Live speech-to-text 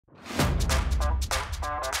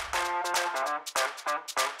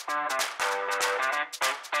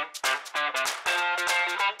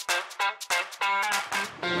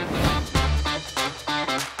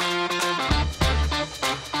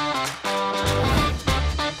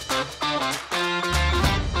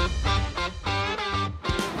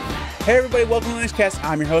Hey everybody, welcome to Linux Cast.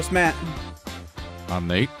 I'm your host, Matt. I'm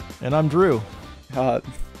Nate. And I'm Drew.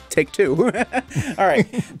 Take two. All right.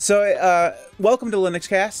 So, welcome to Linux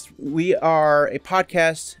Cast. We are a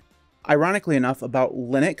podcast, ironically enough, about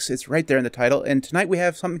Linux. It's right there in the title. And tonight we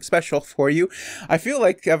have something special for you. I feel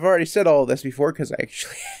like I've already said all of this before because I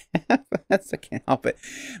actually have. I can't help it.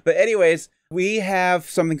 But anyways, we have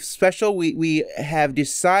something special. We have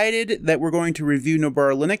decided that we're going to review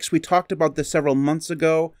Nobara Linux. We talked about this several months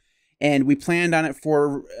ago. And we planned on it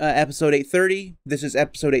for episode 830. This is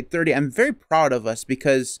episode 830. I'm very proud of us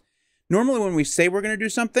because normally when we say we're going to do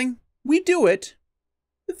something, we do it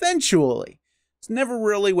eventually. It's never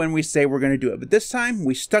really when we say we're going to do it. But this time,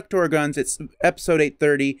 we stuck to our guns. It's episode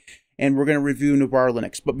 830, and we're going to review Nobara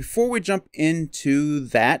Linux. But before we jump into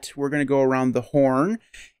that, we're going to go around the horn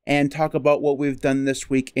and talk about what we've done this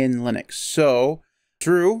week in Linux. So,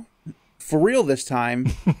 Drew, for real this time,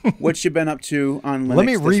 what you been up to on Linux? Let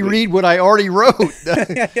me reread what I already wrote.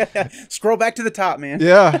 Scroll back to the top, man.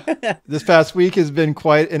 Yeah. This past week has been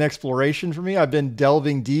quite an exploration for me. I've been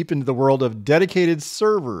delving deep into the world of dedicated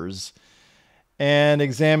servers and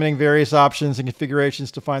examining various options and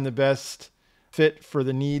configurations to find the best fit for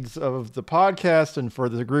the needs of the podcast and for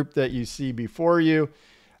the group that you see before you.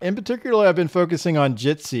 In particular, I've been focusing on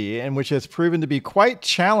Jitsi, and which has proven to be quite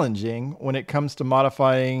challenging when it comes to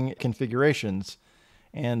modifying configurations.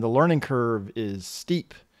 And the learning curve is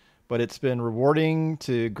steep, but it's been rewarding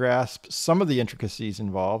to grasp some of the intricacies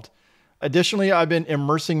involved. Additionally, I've been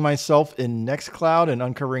immersing myself in Nextcloud and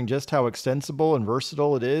uncovering just how extensible and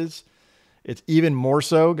versatile it is. It's even more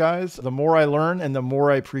so, guys. The more I learn and the more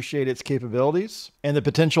I appreciate its capabilities and the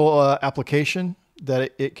potential application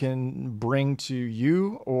that it can bring to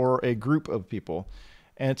you or a group of people.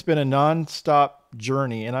 And it's been a nonstop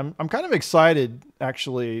journey. And I'm kind of excited,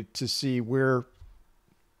 actually, to see where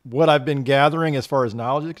what I've been gathering as far as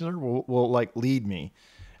knowledge is concerned will like lead me.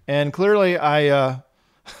 And clearly, I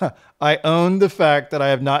own the fact that I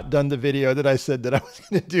have not done the video that I said that I was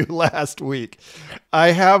going to do last week.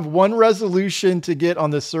 I have one resolution to get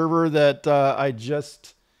on the server that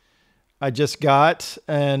I just got,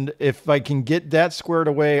 and if I can get that squared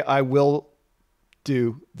away, I will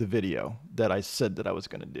do the video that I said that I was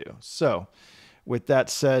going to do. So with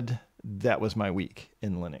that said, that was my week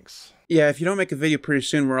in Linux. Yeah, if you don't make a video pretty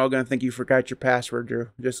soon, we're all going to think you forgot your password, Drew.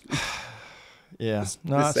 Yeah, it's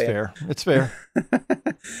fair. It's fair.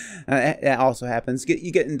 That also happens.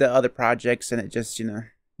 You get into other projects, and it just, you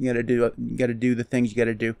got to do the things you got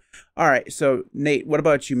to do. All right, so Nate, what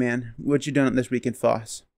about you, man? What you done this week in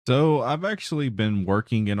FOSS? So I've actually been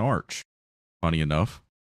working in Arch, funny enough.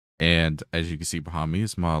 And as you can see behind me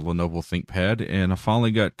is my Lenovo ThinkPad. And I finally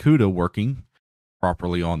got CUDA working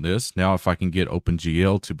properly on this. Now, if I can get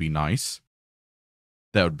OpenGL to be nice,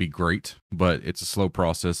 that would be great. But it's a slow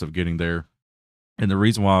process of getting there. And the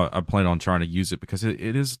reason why I plan on trying to use it, because it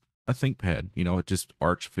is a ThinkPad. It just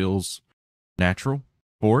Arch feels natural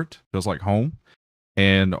for it. Feels like home.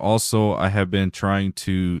 And also, I have been trying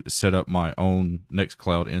to set up my own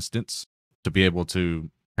Nextcloud instance to be able to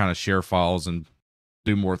kind of share files and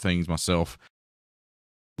do more things myself.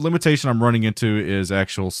 Limitation I'm running into is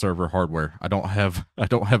actual server hardware. I don't have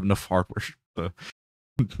enough hardware to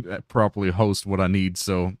properly host what I need,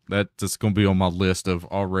 so that's going to be on my list of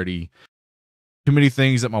already too many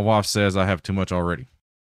things that my wife says I have too much already.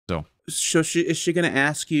 So is she going to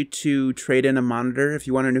ask you to trade in a monitor if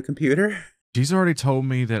you want a new computer? She's already told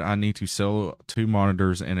me that I need to sell 2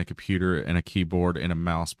 monitors and a computer and a keyboard and a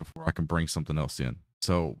mouse before I can bring something else in.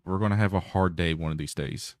 So we're going to have a hard day one of these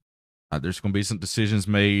days. There's going to be some decisions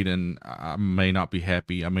made, and I may not be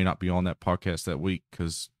happy. I may not be on that podcast that week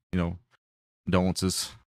because,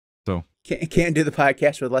 condolences. So can't do the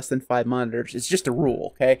podcast with less than 5 monitors. It's just a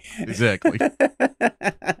rule, okay? Exactly.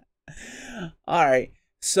 All right.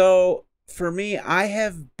 So for me, I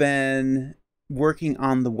have been working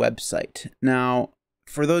on the website. Now,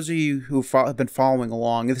 for those of you who have been following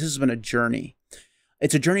along, this has been a journey.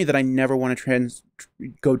 It's a journey that I never want to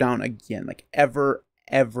go down again, like ever,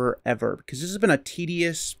 because this has been a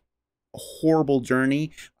tedious, horrible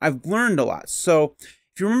journey. I've learned a lot. So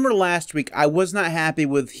if you remember last week, I was not happy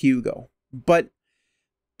with Hugo, but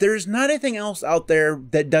there's not anything else out there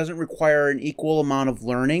that doesn't require an equal amount of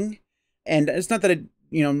learning. And it's not that I,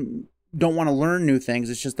 don't want to learn new things.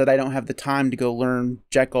 It's just that I don't have the time to go learn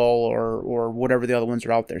Jekyll or whatever the other ones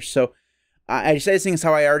are out there. So I decided to things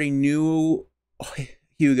how I already knew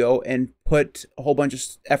Hugo and put a whole bunch of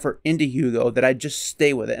effort into Hugo that I'd just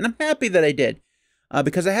stay with it. And I'm happy that I did.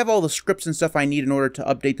 Because I have all the scripts and stuff I need in order to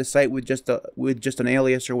update the site with just an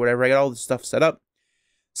alias or whatever. I got all the stuff set up.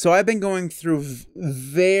 So I've been going through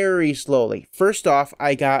very slowly. First off,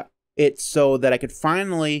 I got it so that I could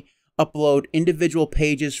finally upload individual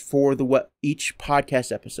pages for each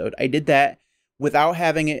podcast episode. I did that without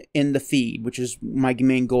having it in the feed, which is my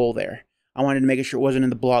main goal there. I wanted to make sure it wasn't in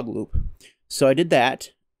the blog loop. So I did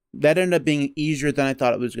that. That ended up being easier than I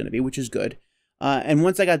thought it was going to be, which is good. And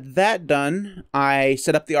once I got that done, I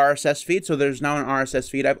set up the RSS feed. So there's now an RSS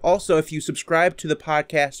feed. I've also, if you subscribe to the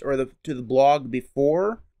podcast or to the blog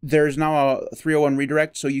before, there's now a 301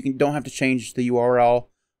 redirect, so you don't have to change the URL.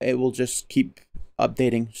 It will just keep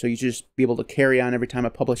updating. So you just be able to carry on every time I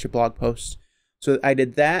publish a blog post. So I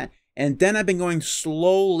did that. And then I've been going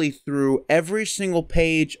slowly through every single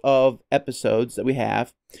page of episodes that we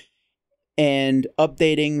have and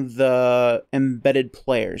updating the embedded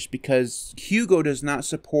players, because Hugo does not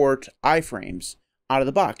support iframes out of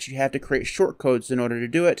the box. You have to create shortcodes in order to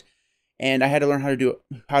do it. And I had to learn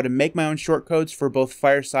how to make my own shortcodes for both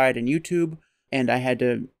Fireside and YouTube. And I had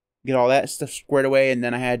to get all that stuff squared away. And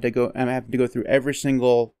then I have to go through every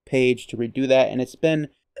single page to redo that. And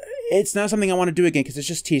it's not something I want to do again, because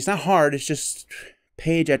it's not hard. It's just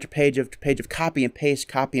page after page after page of copy and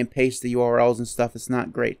paste the URLs and stuff. It's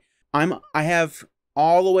not great. I have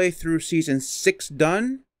all the way through season 6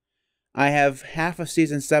 done. I have half of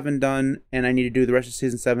season 7 done, and I need to do the rest of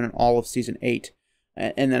season 7 and all of season 8.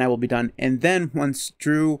 And then I will be done. And then once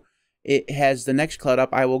it has the Nextcloud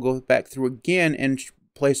up, I will go back through again and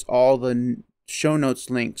place all the show notes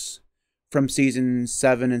links from season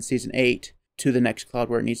 7 and season 8 to the Nextcloud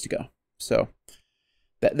where it needs to go. So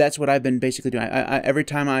that's what I've been basically doing. Every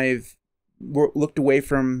time I've looked away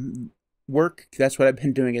from work, that's what I've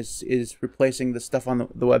been doing is replacing the stuff on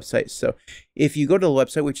the website. So if you go to the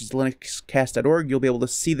website, which is linuxcast.org, you'll be able to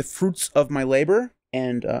see the fruits of my labor,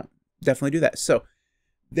 and definitely do that. So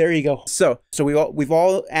there you go. So we've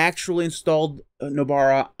all actually installed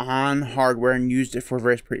Nobara on hardware and used it for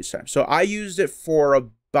various periods of time. So I used it for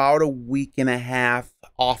about a week and a half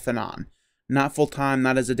off and on. Not full time,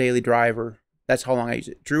 not as a daily driver. That's how long I use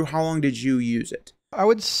it. Drew, how long did you use it? I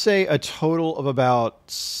would say a total of about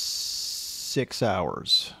 6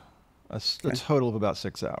 hours. A total of about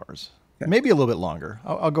 6 hours. Okay. Maybe a little bit longer.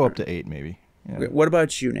 I'll go up to 8 maybe. Yeah. Okay. What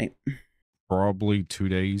about you, Nate? Probably 2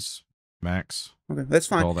 days max. Okay, that's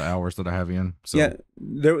fine. All the hours that I have in. So. Yeah,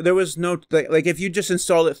 there was no, like if you just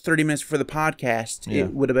installed it 30 minutes for the podcast,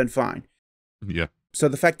 It would have been fine. Yeah. So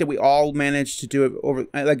the fact that we all managed to do it over,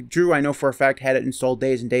 like Drew, I know for a fact had it installed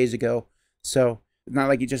days and days ago. So it's not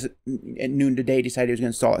like he just at noon today decided he was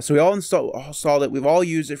going to install it. So we all installed it. We've all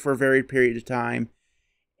used it for a varied period of time,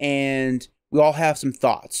 and we all have some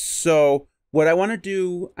thoughts. So what I want to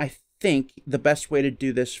do, I think the best way to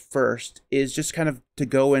do this first is just kind of to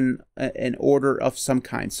go in an order of some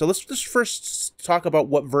kind. So let's just first talk about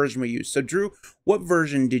what version we use. So Drew, what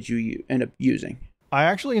version did you end up using? I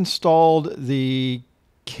actually installed the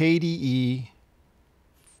KDE,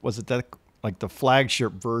 was it that like the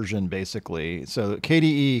flagship version basically. So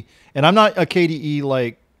KDE, and I'm not a KDE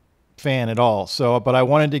like fan at all. So, but I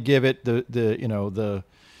wanted to give it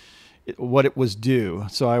what it was due.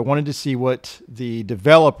 So I wanted to see what the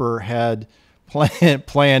developer had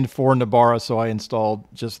planned for Nobara. So I installed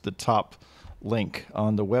just the top link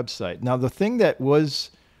on the website. Now the thing that was,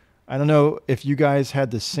 I don't know if you guys had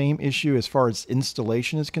the same issue as far as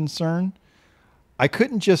installation is concerned. I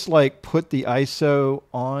couldn't just like put the ISO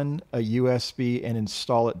on a USB and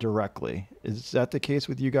install it directly. Is that the case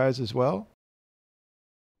with you guys as well?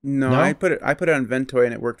 No? I put it on Ventoy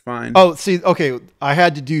and it worked fine. Oh, see, okay, I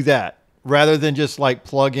had to do that rather than just like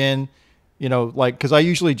plug in, like because I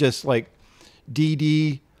usually just like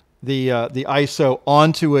DD the ISO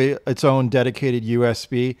onto its own dedicated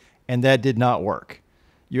USB, and that did not work.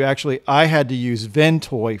 I had to use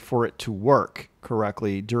Ventoy for it to work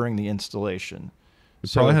correctly during the installation.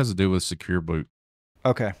 It probably has to do with secure boot.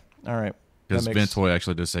 Okay. All right. Because Ventoy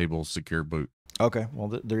actually disables secure boot. Okay.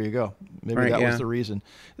 Well, there you go. Maybe that was the reason.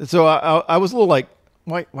 So I was a little like,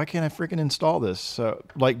 why can't I freaking install this? So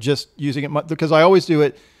like just using it, because I always do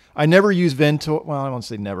it. I never use Ventoy. Well, I won't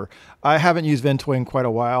say never. I haven't used Ventoy in quite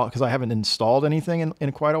a while because I haven't installed anything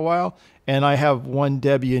in quite a while. And I have one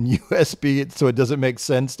Debian USB, so it doesn't make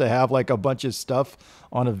sense to have like a bunch of stuff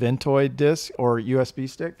on a Ventoy disk or USB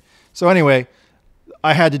stick. So anyway,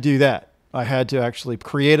 I had to do that. I had to actually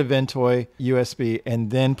create a Ventoy USB and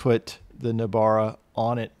then put the Nobara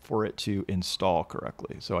on it for it to install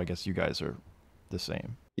correctly. So I guess you guys are the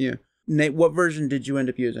same. Yeah. Nate, what version did you end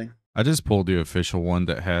up using? I just pulled the official one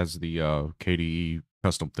that has the KDE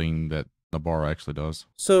custom theme that Nobara actually does.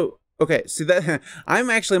 So, okay, see that I'm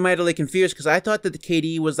actually mightily confused because I thought that the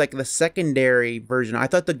KDE was like the secondary version. I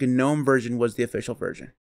thought the GNOME version was the official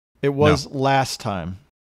version. It was last time.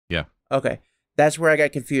 Yeah. Okay. That's where I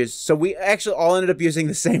got confused. So we actually all ended up using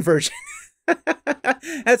the same version.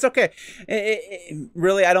 That's okay.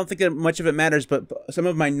 Really, I don't think that much of it matters, but some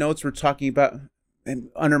of my notes were talking about,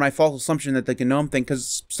 under my false assumption that the GNOME thing,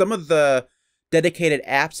 because some of the dedicated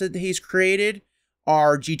apps that he's created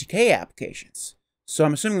are GTK applications. So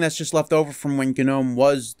I'm assuming that's just left over from when GNOME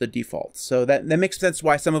was the default. So that makes sense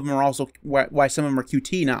why some of them are also, why some of them are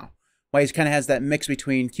Qt now. Why he kind of has that mix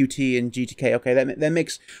between Qt and GTK. Okay, that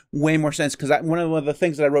makes way more sense, because one of the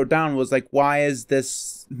things that I wrote down was like, why is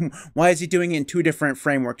he doing it in two different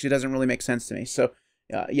frameworks? It doesn't really make sense to me. So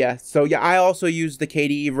yeah, I also used the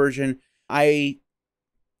KDE version. I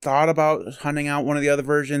thought about hunting out one of the other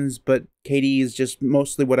versions, but KDE is just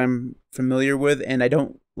mostly what I'm familiar with, and I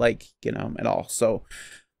don't like GNOME at all. So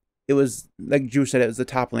it was, like Drew said, it was the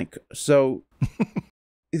top link. So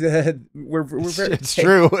we're very, it's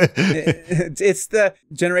true. it's the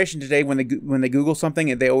generation today when they Google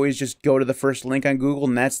something, they always just go to the first link on Google,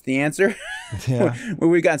 and that's the answer. Yeah.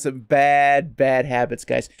 We've gotten some bad habits,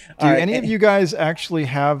 guys. Do any of you guys actually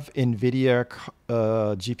have NVIDIA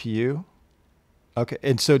GPU? Okay,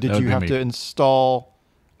 and so did you have to install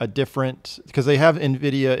a different, because they have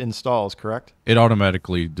NVIDIA installs, correct? It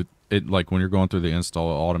automatically, like when you're going through the install,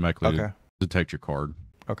 it automatically detect your card.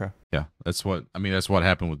 Okay. Yeah, that's what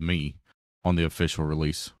happened with me on the official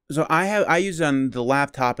release. So I use it on the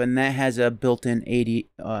laptop, and that has a built-in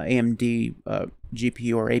AMD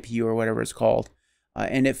GPU or APU or whatever it's called,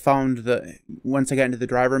 and it found once I got into the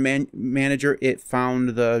driver manager, it found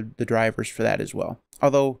the drivers for that as well.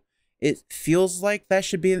 Although it feels like that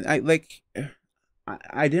should be I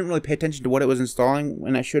didn't really pay attention to what it was installing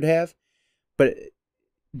when I should have, but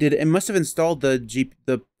it must have installed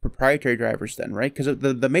the proprietary drivers then, right? Because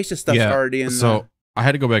the Mesa stuff's already in. So I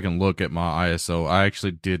had to go back and look at my ISO. I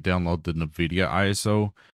actually did download the NVIDIA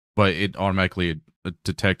ISO, but it automatically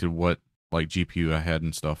detected what like GPU I had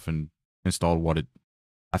and stuff, and installed what it.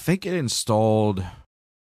 I think it installed.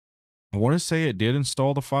 I want to say it did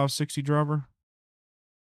install the 560 driver,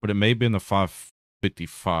 but it may have been the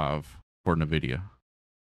 555 for NVIDIA.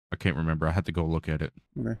 I can't remember. I had to go look at it.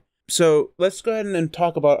 Okay. So let's go ahead and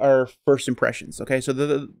talk about our first impressions. Okay, so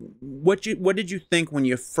what did you think when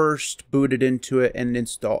you first booted into it and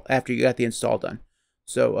after you got the install done?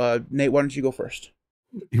 So Nate, why don't you go first?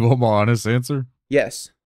 You want my honest answer?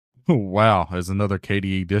 Yes. Oh, wow, there's another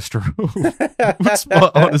KDE distro. What's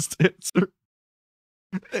my honest answer?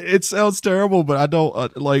 It sounds terrible, but I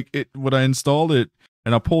don't like it. When I installed it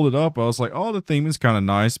and I pulled it up, I was like, oh, the theme is kind of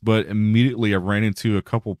nice, but immediately I ran into a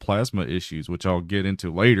couple plasma issues, which I'll get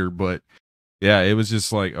into later. But yeah, it was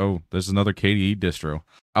just like, oh, there's another KDE distro.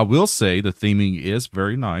 I will say the theming is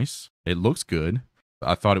very nice. It looks good.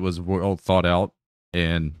 I thought it was well thought out,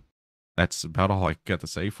 and that's about all I got to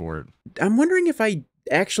say for it. I'm wondering if I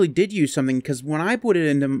actually did use something, because when I put it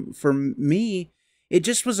into, for me, it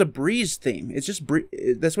just was a Breeze theme. It's just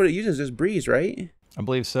that's what it uses, is Breeze, right? I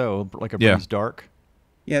believe so, like a Breeze Dark.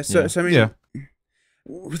 Yeah, so I mean,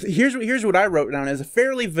 here's what I wrote down as a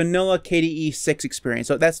fairly vanilla KDE 6 experience.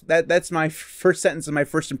 So that's my first sentence of my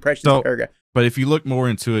first impressions paragraph. But if you look more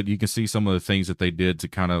into it, you can see some of the things that they did to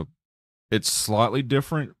kind of, it's slightly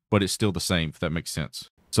different, but it's still the same, if that makes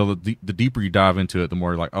sense. So the deeper you dive into it, the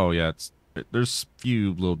more you're like, oh yeah, there's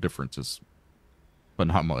few little differences, but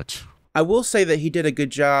not much. I will say that he did a good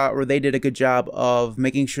job, or they did a good job of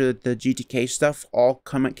making sure that the GTK stuff all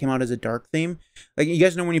came out as a dark theme. Like, you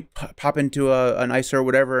guys know when you pop into an ISO or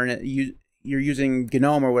whatever, and you're using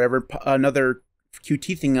GNOME or whatever, another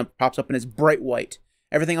Qt thing pops up and it's bright white.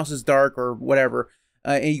 Everything else is dark or whatever.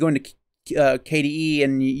 And you go into KDE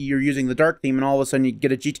and you're using the dark theme, and all of a sudden you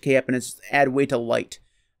get a GTK app and it's add way to light.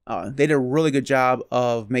 They did a really good job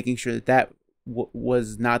of making sure that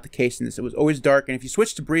was not the case in this. It was always dark, and if you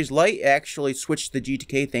switch to Breeze Light, it actually switched the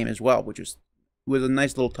GTK theme as well, which was a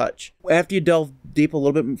nice little touch. After you delve deep a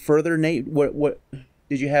little bit further, Nate, what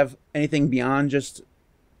did you have anything beyond just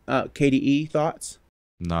KDE thoughts?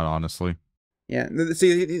 Not honestly. Yeah.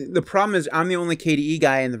 See, the problem is I'm the only KDE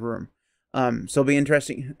guy in the room. So it'll be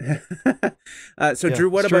interesting. Drew,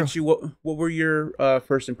 what about you? What were your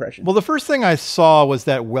first impressions? Well, the first thing I saw was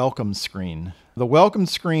that welcome screen. The welcome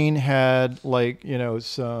screen had, like,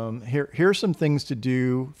 some here's some things to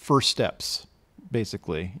do, first steps,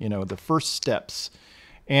 basically, the first steps.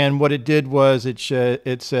 And what it did was it said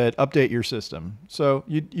update your system. So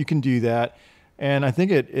you can do that. And I think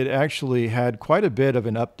it actually had quite a bit of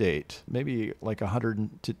an update, maybe like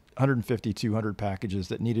 150, 200 packages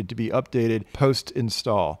that needed to be updated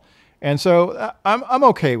post-install. And so I'm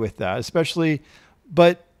okay with that, especially,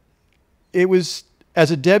 but it was, as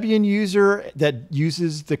a Debian user that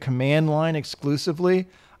uses the command line exclusively,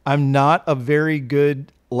 I'm not a very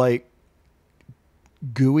good like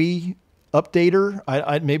GUI updater.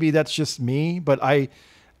 I maybe that's just me, but I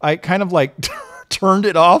kind of like turned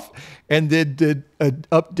it off and then did an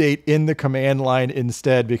update in the command line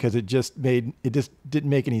instead, because it just didn't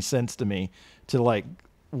make any sense to me to like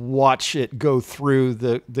watch it go through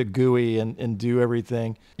the GUI and do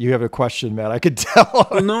everything. You have a question, Matt? I could tell.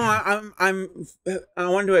 Well, no, I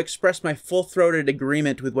wanted to express my full-throated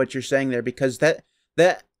agreement with what you're saying there, because that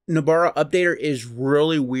Nobara updater is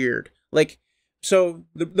really weird. Like, so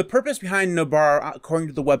the purpose behind Nobara, according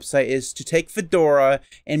to the website, is to take Fedora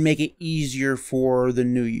and make it easier for the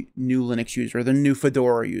new Linux user, the new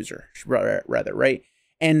Fedora user, rather, right?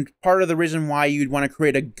 And part of the reason why you'd want to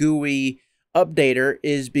create a GUI updater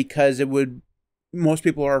is because most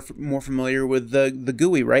people are more familiar with the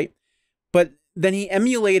GUI, right? But then he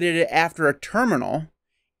emulated it after a terminal,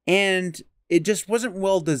 and it just wasn't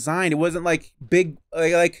well designed. It wasn't like big,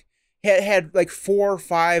 like it had like 4 or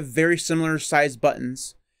 5 very similar sized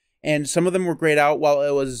buttons, and some of them were grayed out while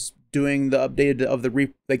it was doing the update of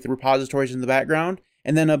the repositories in the background.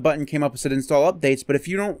 And then a button came up and said install updates. But if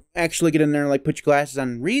you don't actually get in there and like put your glasses on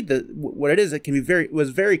and read what it is, it can be it was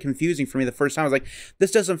very confusing for me the first time. I was like, this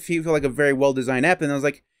doesn't feel like a very well designed app. And I was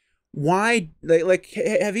like, why? Like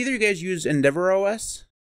have either of you guys used Endeavor OS?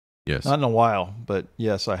 Yes. Not in a while, but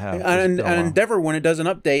yes, I have. On Endeavor, when it does an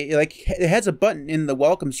update, like it has a button in the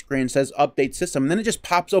welcome screen that says update system, and then it just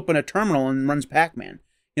pops open a terminal and runs Pac-Man.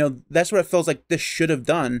 You know, that's what it feels like this should have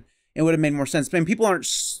done. It would have made more sense. I mean, people aren't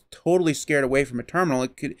totally scared away from a terminal.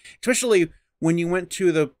 It could, especially when you went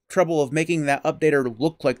to the trouble of making that updater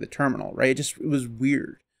look like the terminal, right? It was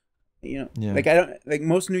weird. You know, yeah. like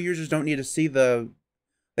most new users don't need to see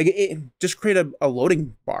just create a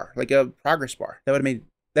loading bar, like a progress bar. That would have made,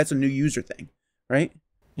 that's a new user thing, right?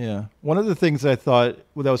 Yeah. One of the things I thought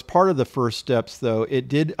that was part of the first steps, though, it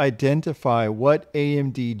did identify what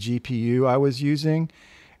AMD GPU I was using,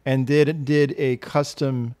 and did a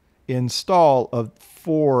custom install of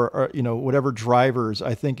 4 or whatever drivers.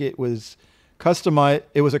 I think it was customized.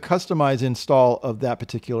 It was a customized install of that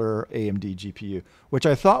particular AMD GPU, which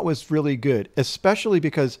I thought was really good, especially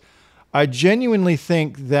because I genuinely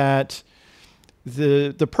think that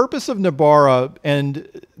the purpose of Nobara, and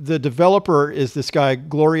the developer is this guy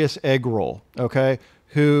Glorious Eggroll, okay,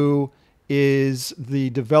 who is the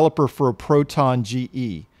developer for Proton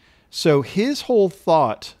GE. So his whole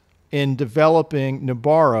thought in developing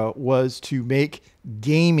Nobara was to make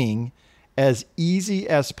gaming as easy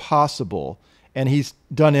as possible. And he's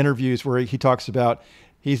done interviews where he talks about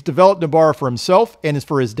he's developed Nobara for himself and is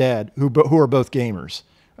for his dad, who are both gamers.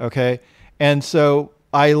 Okay. And so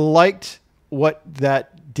I liked what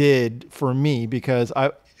that did for me, because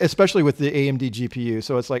especially with the AMD GPU.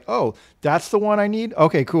 So it's like, oh, that's the one I need.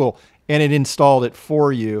 Okay, cool. And it installed it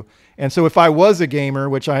for you. And so if I was a gamer,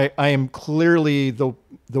 which I am clearly the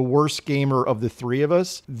worst gamer of the 3 of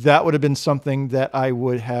us, that would have been something that I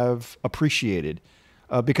would have appreciated,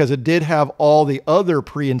 because it did have all the other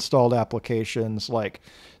pre-installed applications like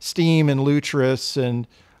Steam and Lutris and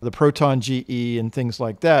the Proton GE and things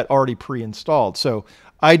like that already pre-installed. So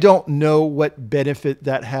I don't know what benefit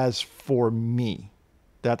that has for me.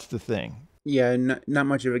 That's the thing. Yeah, not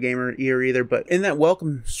much of a gamer here either, but in that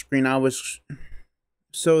welcome screen,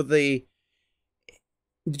 did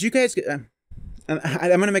you guys get, I'm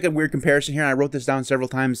going to make a weird comparison here, and I wrote this down several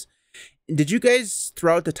times. Did you guys,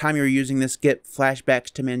 throughout the time you were using this, get flashbacks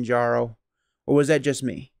to Manjaro, or was that just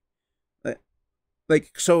me?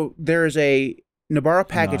 So there's a Nobara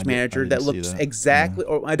package manager that looks exactly,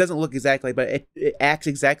 or it doesn't look exactly, but it acts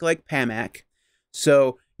exactly like PAMAC.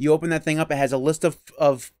 So you open that thing up, it has a list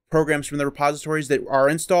of programs from the repositories that are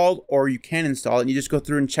installed, or you can install it, and you just go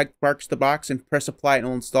through and check marks the box and press apply, and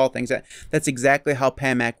it'll install things. That's exactly how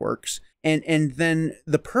PAMAC works. And then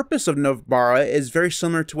the purpose of Nobara is very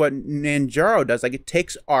similar to what Manjaro does. Like, it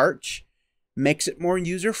takes Arch, makes it more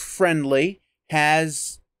user-friendly,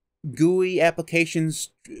 has GUI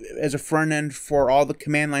applications as a front end for all the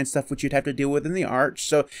command line stuff which you'd have to deal with in the Arch.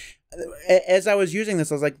 So as I was using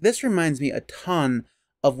this, I was like, this reminds me a ton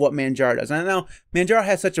of what Manjaro does. And I know Manjaro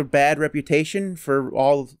has such a bad reputation for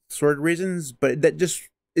all sort of reasons, but that just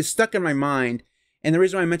is stuck in my mind. And the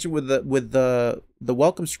reason why I mentioned with the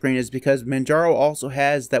welcome screen is because Manjaro also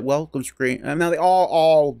has that welcome screen. Now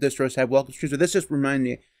all distros have welcome screens, but this just reminded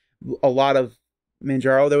me a lot of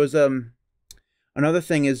Manjaro. There was another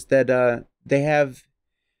thing is that they have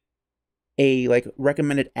a like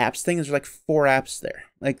recommended apps thing. There's like 4 apps there.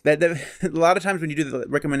 Like that a lot of times when you do the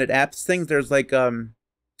recommended apps things, there's like a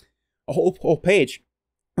whole page.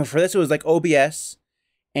 But for this, it was like OBS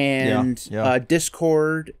and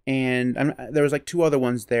Discord, and there was like 2 other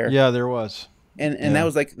ones there. Yeah, there was. And that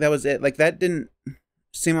was it. Like, that didn't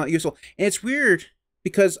seem like useful. And it's weird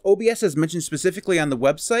because OBS is mentioned specifically on the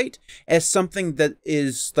website as something that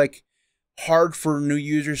is like hard for new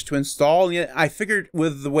users to install. And yet I figured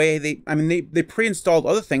with the way they pre-installed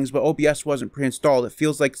other things, but OBS wasn't pre-installed. It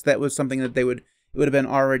feels like that was something that it would have been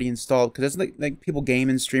already installed, because it's like people game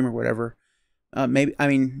and stream or whatever.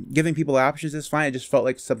 Giving people options is fine. It just felt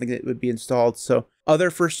like something that would be installed. So, other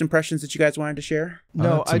first impressions that you guys wanted to share?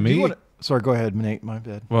 No, sorry, go ahead, Nate. My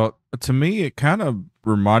bad. Well, to me, it kind of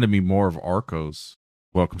reminded me more of Arco's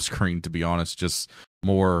welcome screen, to be honest. Just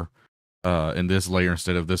more in this layer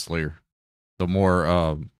instead of this layer. The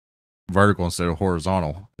more vertical instead of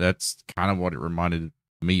horizontal. That's kind of what it reminded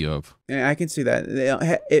me of. Yeah, I can see that.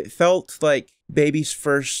 It felt like baby's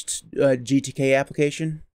first GTK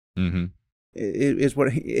application. Mm-hmm. Is what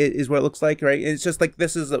it looks like, right? It's just like,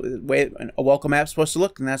 this is the way a welcome app's supposed to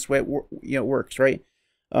look, and that's the way it works, right?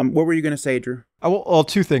 What were you going to say, Drew? Well,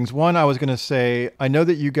 2 things. One, I was going to say, I know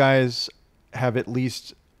that you guys have at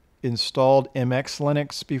least installed MX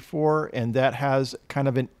Linux before, and that has kind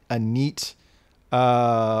of a neat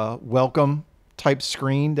welcome type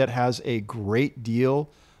screen that has a great deal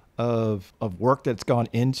of work that's gone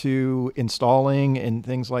into installing and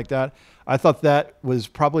things like that. I thought that was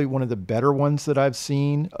probably one of the better ones that I've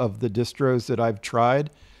seen of the distros that I've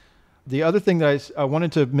tried. The other thing that I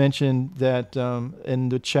wanted to mention that in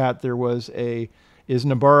the chat there was is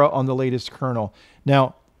Nobara on the latest kernel.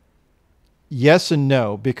 Now, yes and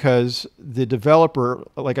no, because the developer,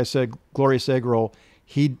 like I said, Glorious Eggroll,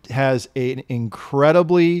 he has an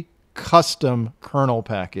incredibly custom kernel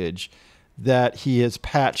package that he has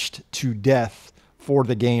patched to death for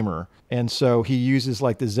the gamer. And so he uses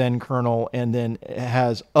like the Zen kernel, and then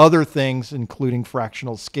has other things, including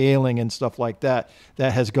fractional scaling and stuff like that,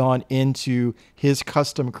 that has gone into his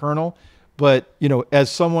custom kernel. But,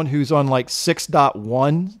 as someone who's on like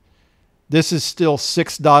 6.1, this is still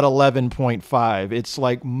 6.11.5. It's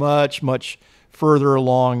like much, much further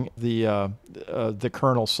along the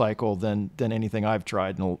kernel cycle than anything I've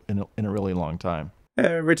tried in a really long time.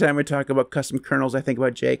 Every time we talk about custom kernels, I think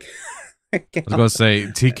about Jake. I was going to say,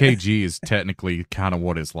 TKG is technically kind of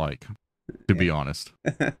what it's like, to be honest.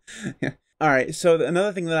 Yeah. All right. So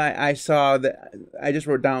another thing that I saw that I just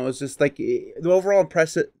wrote down was just like, the overall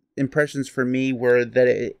impressions for me were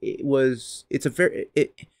that it's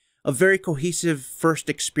a very cohesive first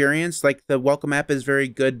experience. Like, the welcome app is very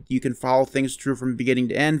good. You can follow things through from beginning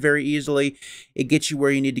to end very easily. It gets you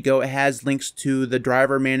where you need to go. It has links to the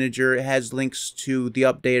driver manager. It has links to the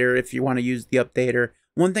updater if you want to use the updater.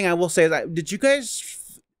 One thing I will say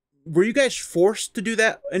is, were you guys forced to do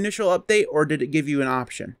that initial update, or did it give you an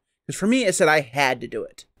option? Because for me, it said I had to do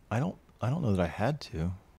it. I don't know that I had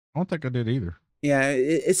to. I don't think I did either. Yeah,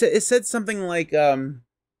 it said something like,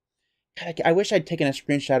 I wish I'd taken a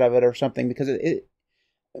screenshot of it or something, because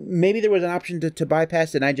maybe there was an option to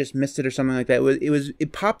bypass it and I just missed it or something like that.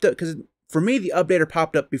 It popped up, because for me, the updater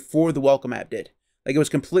popped up before the welcome app did. Like, it was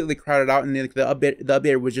completely crowded out, and the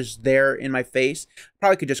updater was just there in my face.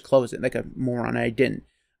 Probably could just close it like a moron. I didn't.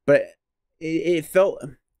 But it felt...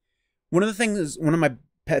 One of my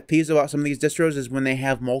pet peeves about some of these distros is when they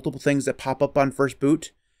have multiple things that pop up on first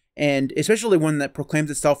boot, and especially one that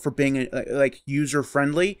proclaims itself for being like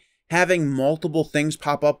user-friendly. Having multiple things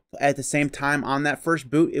pop up at the same time on that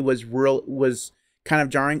first boot, it was kind of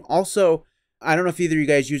jarring. Also, I don't know if either of you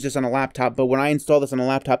guys use this on a laptop, but when I installed this on a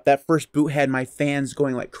laptop, that first boot had my fans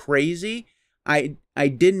going like crazy. I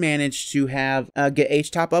did manage to have get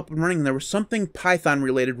HTOP up and running, and there was something Python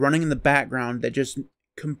related running in the background that just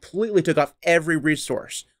completely took off every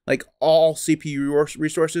resource, like all CPU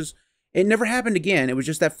resources. It never happened again. It was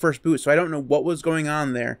just that first boot, so I don't know what was going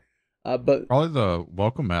on there. But probably the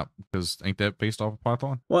welcome app, because ain't that based off of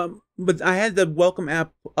Python? Well, but I had the welcome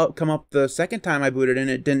app come up the second time I booted, and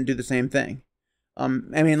it didn't do the same thing.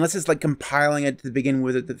 Unless it's like compiling it to begin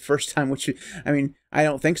with it the first time, which, I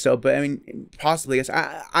don't think so, but possibly.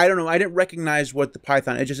 I don't know. I didn't recognize what the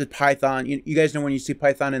Python. It just said Python. You guys know when you see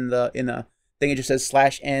Python in a thing, it just says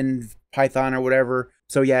 /n Python or whatever.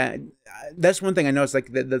 So yeah, that's one thing I noticed.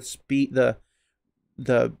 Like the speed,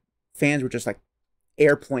 the fans were just like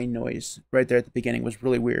airplane noise right there at the beginning. Was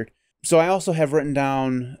really weird. So I also have written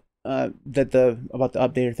down about the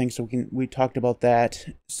updater thing, so we talked about that.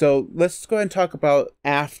 So let's go ahead and talk about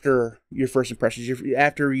after your first impressions,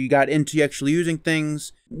 after you got into actually using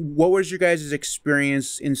things. What was your guys'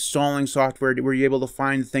 experience installing software? Were you able to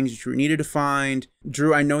find the things that you needed to find?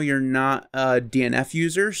 Drew, I know you're not a DNF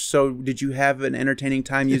user, so did you have an entertaining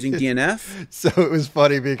time using DNF? So it was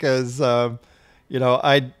funny because You know,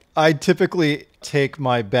 I typically take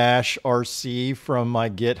my bash RC from my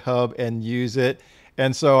GitHub and use it.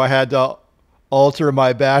 And so I had to alter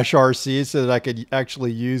my bash RC so that I could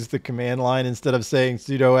actually use the command line instead of saying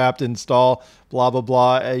sudo apt install blah blah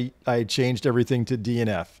blah. I changed everything to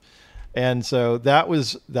DNF. And so that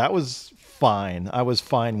was fine. I was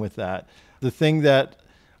fine with that. The thing that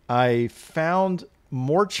I found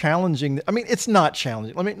more challenging, I mean, it's not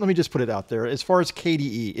challenging. Let me just put it out there. As far as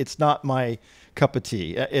KDE, it's not my cup of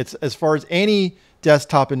tea. It's, as far as any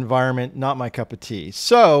desktop environment, not my cup of tea.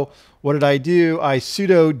 So what did I do? I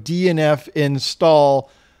sudo DNF install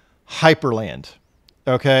Hyperland,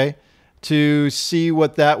 okay, to see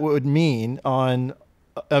what that would mean on,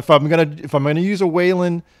 if I'm gonna use a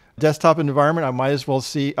Wayland desktop environment, I might as well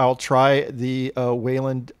I'll try the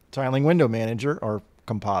Wayland tiling window manager or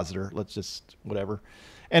compositor. Let's just, whatever.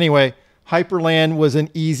 Anyway, Hyperland was an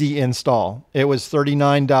easy install. It was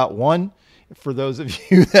 39.1. For those of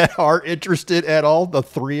you that are interested at all, the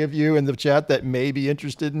 3 of you in the chat that may be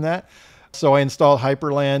interested in that. So I installed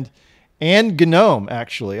Hyperland and GNOME,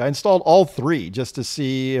 actually. I installed all 3 just to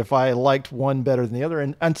see if I liked one better than the other.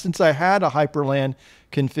 And since I had a Hyperland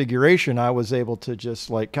configuration, I was able to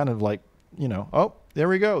just oh, there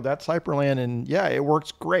we go. That's Hyperland. And yeah, it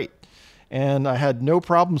works great. And I had no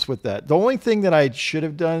problems with that. The only thing that I should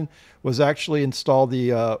have done was actually install the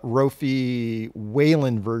Rofi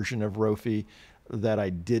Wayland version of Rofi that I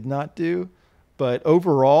did not do. But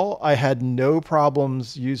overall, I had no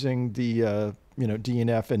problems using the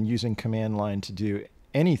DNF and using command line to do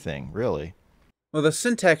anything, really. Well, the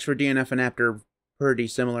syntax for DNF and apt are pretty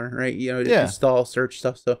similar, right? Yeah. Install, search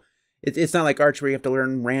stuff. So it's not like Arch where you have to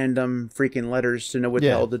learn random freaking letters to know what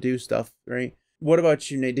the hell to do stuff, right? What about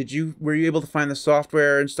you, Nate? Were you able to find the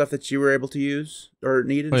software and stuff that you were able to use or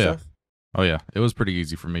needed and stuff? Oh yeah, it was pretty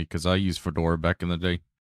easy for me because I used Fedora back in the day,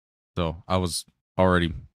 so I was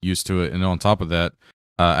already used to it. And on top of that,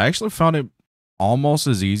 I actually found it almost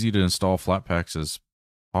as easy to install Flatpaks as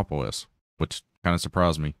Pop! OS, which kind of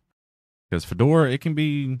surprised me because Fedora,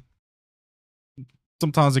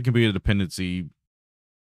 sometimes it can be a dependency.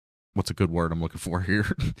 What's a good word I'm looking for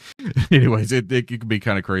here? Anyways, it can be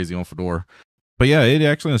kind of crazy on Fedora. But yeah, it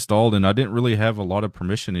actually installed, and I didn't really have a lot of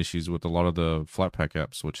permission issues with a lot of the Flatpak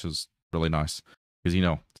apps, which is really nice.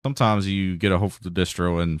 Because, sometimes you get a hold of the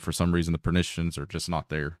distro, and for some reason the permissions are just not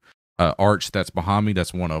there. Arch, that's behind me,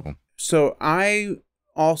 that's one of them. So I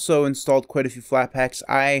also installed quite a few Flatpaks.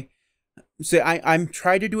 I'm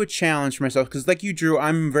trying to do a challenge for myself, because like you, Drew,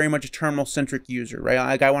 I'm very much a terminal-centric user, right?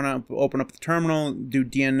 Like I want to open up the terminal, do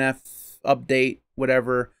DNF, update,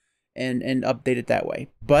 whatever, and update it that way.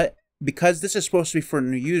 But because this is supposed to be for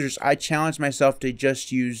new users, I challenge myself to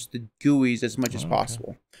just use the GUIs as much as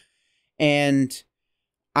possible. And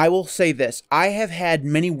I will say this. I have had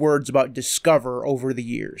many words about Discover over the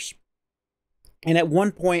years. And at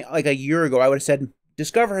one point, like a year ago, I would have said,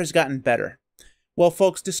 Discover has gotten better. Well,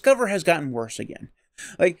 folks, Discover has gotten worse again.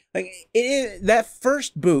 That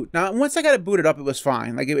first boot. Now, once I got it booted up, it was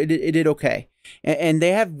fine. Like it did okay. And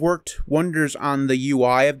they have worked wonders on the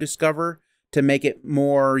UI of Discover to make it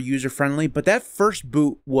more user-friendly, but that first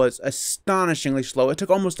boot was astonishingly slow. It took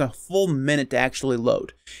almost a full minute to actually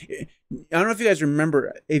load. I don't know if you guys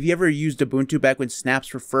remember, if you ever used Ubuntu back when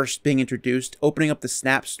snaps were first being introduced, opening up the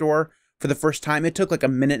Snap Store for the first time, it took like a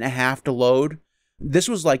minute and a half to load. This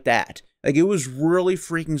was like that. Like, it was really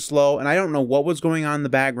freaking slow, and I don't know what was going on in the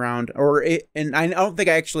background, and I don't think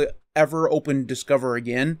I actually ever opened Discover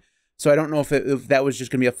again, so I don't know if that was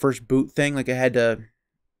just going to be a first boot thing, like I had to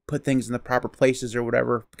put things in the proper places or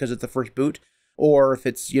whatever because it's the first boot, or if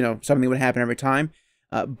it's, something that would happen every time.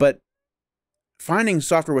 But finding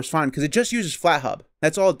software was fun because it just uses FlatHub.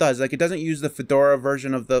 That's all it does. Like, it doesn't use the Fedora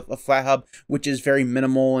version of FlatHub, which is very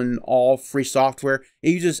minimal and all free software. It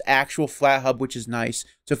uses actual FlatHub, which is nice.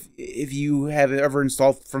 So if you have ever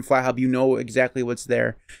installed from FlatHub, you know exactly what's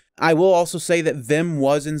there. I will also say that Vim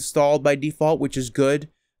was installed by default, which is good.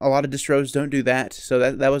 A lot of distros don't do that, so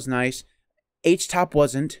that was nice. HTOP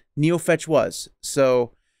wasn't. NeoFetch was.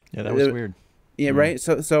 So yeah, that was weird. Yeah, right.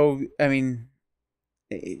 So I mean,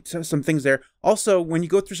 some things there. Also, when you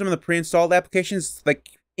go through some of the pre-installed applications,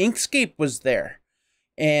 like Inkscape was there,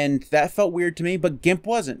 and that felt weird to me. But GIMP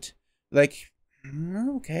wasn't. Like,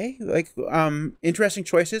 okay, like interesting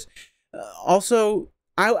choices. Also,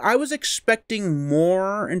 I was expecting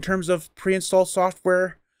more in terms of pre-installed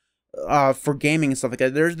software. For gaming and stuff like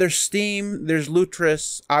that. There's Steam, there's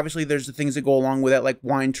Lutris, obviously there's the things that go along with that, like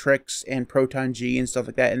Winetricks and Proton G and stuff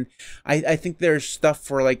like that, and I think there's stuff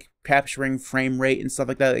for like capturing frame rate and stuff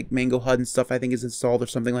like that, like Mango HUD and stuff I think is installed or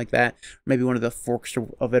something like that, maybe one of the forks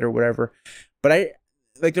of it or whatever. But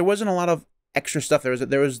there wasn't a lot of extra stuff.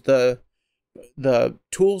 There was the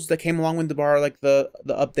tools that came along with the bar, like the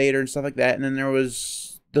updater and stuff like that, and then there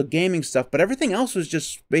was the gaming stuff. But everything else was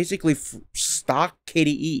just basically stock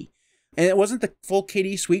KDE, and it wasn't the full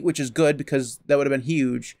KDE suite, which is good because that would have been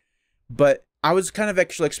huge. But I was kind of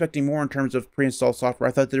actually expecting more in terms of pre-installed software.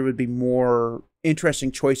 I thought there would be more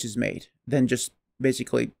interesting choices made than just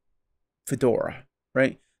basically Fedora,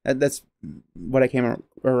 right? That's what I came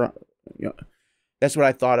around, that's what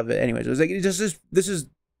I thought of it anyways. It was like, this is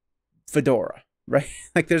Fedora, right?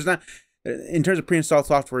 Like there's not, in terms of pre-installed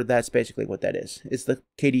software, that's basically what that is. It's the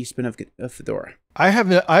KDE spin of Fedora.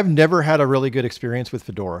 I've never had a really good experience with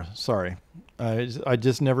Fedora. Sorry. I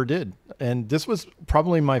just never did. And this was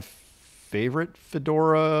probably my favorite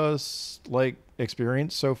Fedora like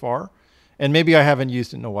experience so far. And maybe I haven't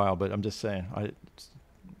used it in a while, but I'm just saying,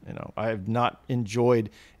 I have not enjoyed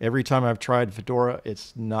every time I've tried Fedora.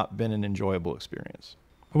 It's not been an enjoyable experience.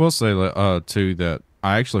 I will say too that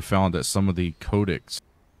I actually found that some of the codecs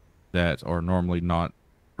that are normally not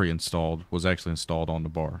pre-installed was actually installed on the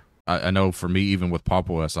bar. I know for me, even with Pop!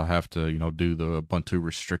 OS, I have to do the Ubuntu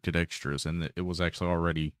restricted extras, and it was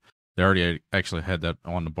actually they already actually had that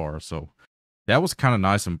on the bar. So that was kind of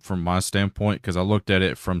nice from my standpoint, because I looked at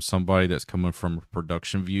it from somebody that's coming from a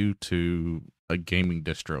production view to a gaming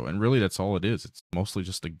distro, and really that's all it is. It's mostly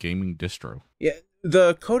just a gaming distro. Yeah,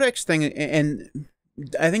 the codecs thing, and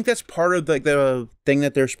I think that's part of the thing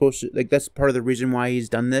that they're supposed to, that's part of the reason why he's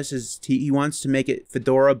done this, is he wants to make it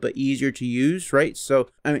Fedora but easier to use, right? So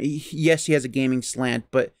I mean, yes, he has a gaming slant,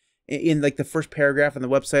 but in the first paragraph on the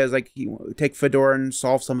website is like, take Fedora and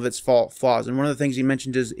solve some of its flaws, and one of the things he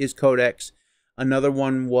mentioned is codecs. Another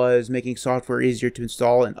one was making software easier to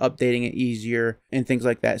install and updating it easier and things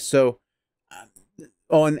like that. So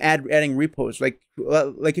and adding repos, like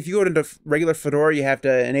if you go into regular Fedora, you have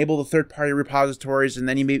to enable the third-party repositories, and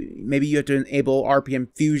then maybe you have to enable RPM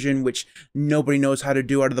Fusion, which nobody knows how to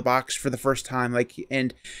do out of the box for the first time.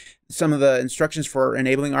 And some of the instructions for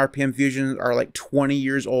enabling RPM Fusion are like 20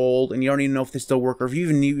 years old, and you don't even know if they still work, or if you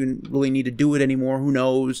even really need to do it anymore. Who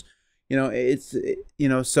knows?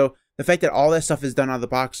 So the fact that all that stuff is done out of the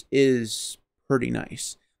box is pretty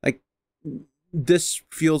nice. This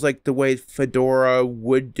feels like the way Fedora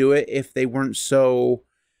would do it if they weren't so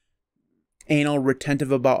anal retentive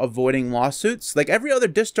about avoiding lawsuits. Like every other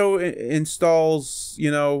distro installs,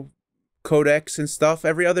 codecs and stuff.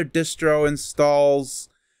 Every other distro installs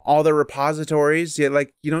all the repositories. Yeah,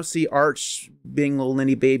 you don't see Arch being little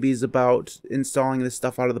ninny babies about installing this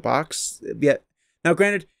stuff out of the box yet. Now,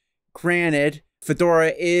 granted,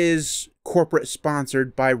 Fedora is corporate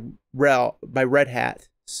sponsored by Red Hat,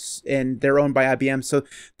 and they're owned by IBM, so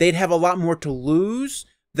they'd have a lot more to lose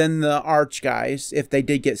than the Arch guys if they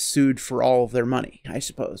did get sued for all of their money, I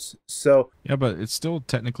suppose. So yeah, but it's still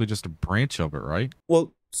technically just a branch of it, right?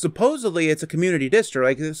 Well, supposedly it's a community distro.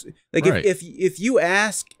 Right. If you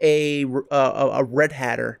ask a Red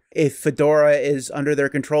Hatter if Fedora is under their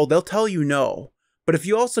control, they'll tell you no. But if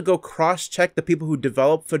you also go cross-check the people who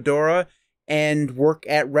develop Fedora and work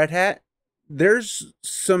at Red Hat, there's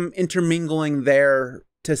some intermingling there,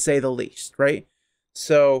 to say the least, right?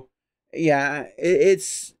 So, yeah,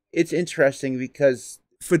 it's interesting because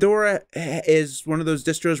Fedora is one of those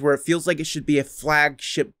distros where it feels like it should be a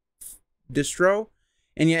flagship distro,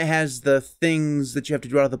 and yet it has the things that you have to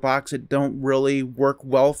do out of the box that don't really work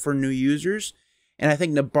well for new users. And I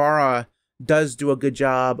think Nobara does do a good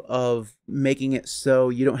job of making it so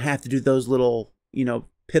you don't have to do those little,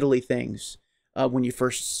 piddly things when you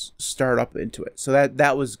first start up into it. So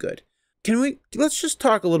that was good. Let's just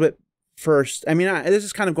talk a little bit first. I mean, this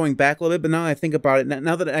is kind of going back a little bit, but now that I think about it,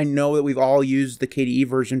 now that I know that we've all used the KDE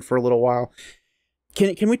version for a little while,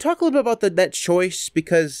 can we talk a little bit about that choice?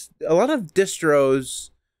 Because a lot of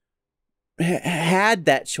distros had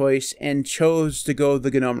that choice and chose to go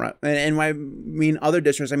the GNOME route. And I mean other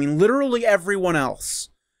distros, I mean literally everyone else.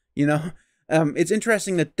 It's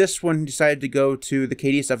interesting that this one decided to go to the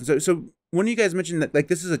KDE stuff. So when you guys mentioned that,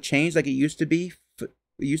 this is a change, like it used to be.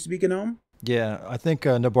 It used to be GNOME? Yeah, I think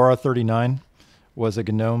Nobara 39 was a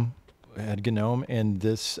GNOME, had GNOME, and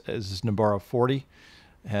this is Nobara 40,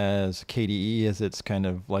 has KDE as its kind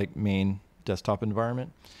of main desktop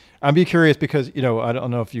environment. I'd be curious because, I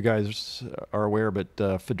don't know if you guys are aware,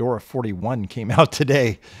 but Fedora 41 came out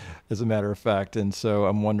today, as a matter of fact. And so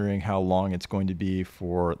I'm wondering how long it's going to be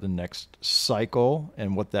for the next cycle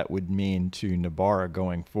and what that would mean to Nobara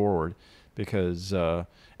going forward. Because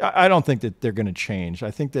I don't think that they're going to change.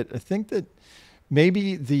 I think that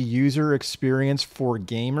maybe the user experience for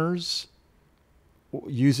gamers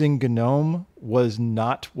using GNOME was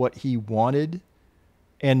not what he wanted,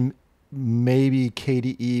 and maybe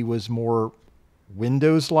KDE was more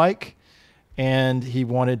Windows-like, and he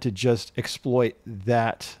wanted to just exploit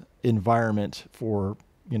that environment for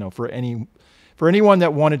anyone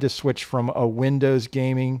that wanted to switch from a Windows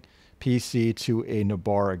gaming PC to a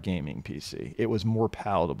Nobara gaming PC. It was more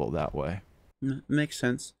palatable that way. Makes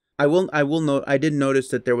sense. I will note. I did notice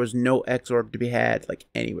that there was no Xorg to be had like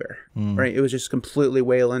anywhere. Right? It was just completely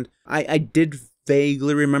Wayland. I did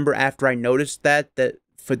vaguely remember after I noticed that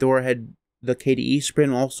Fedora had the KDE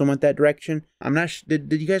spin also went that direction. I'm not.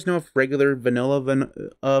 Did you guys know if regular vanilla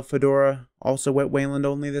Fedora also went Wayland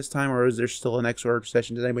only this time, or is there still an Xorg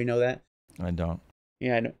session? Does anybody know that? I don't.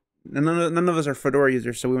 Yeah, I know. None of us are Fedora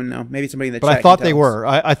users, so we wouldn't know. Maybe somebody in the chat. But I thought they were.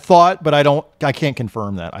 I thought, but I don't. I can't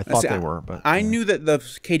confirm that. I thought they were, but I knew that the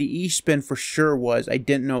KDE spin for sure was. I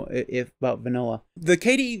didn't know if about vanilla. The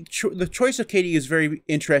KDE, the choice of KDE is very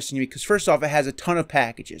interesting to me because first off, it has a ton of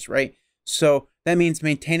packages, right? So that means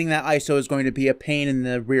maintaining that ISO is going to be a pain in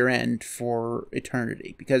the rear end for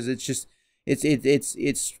eternity because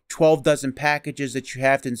it's 12 dozen packages that you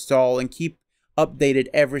have to install and keep updated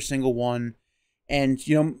every single one, and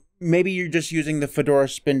maybe you're just using the Fedora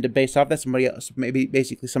spin to base off that. Somebody else, maybe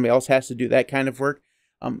basically somebody else has to do that kind of work.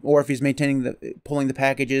 Or if he's pulling the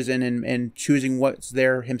packages and choosing what's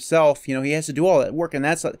there himself, he has to do all that work. And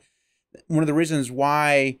that's one of the reasons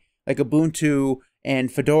why like Ubuntu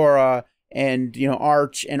and Fedora and,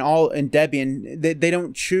 Arch and Debian, they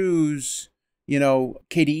don't choose,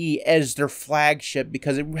 KDE as their flagship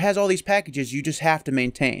because it has all these packages you just have to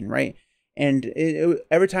maintain, right? And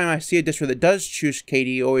every time I see a distro that does choose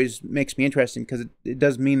KDE, it always makes me interesting because it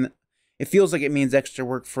does mean, it feels like it means extra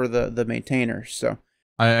work for the maintainer. So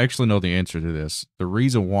I actually know the answer to this. The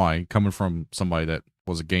reason why, coming from somebody that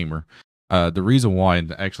was a gamer, the reason why,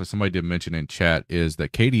 and actually somebody did mention in chat, is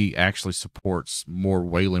that KDE actually supports more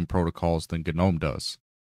Wayland protocols than GNOME does.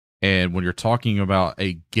 And when you're talking about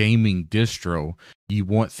a gaming distro, you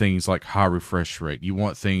want things like high refresh rate. You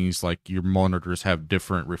want things like your monitors have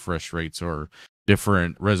different refresh rates or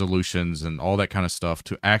different resolutions and all that kind of stuff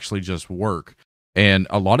to actually just work. And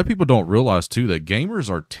a lot of people don't realize, too, that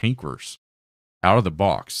gamers are tinkerers out of the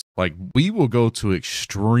box. Like, we will go to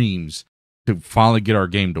extremes to finally get our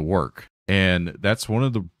game to work. And that's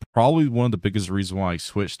probably one of the biggest reasons why I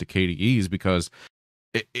switched to KDE is because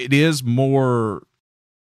it is more...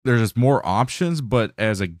 There's just more options, but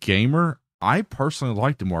as a gamer, I personally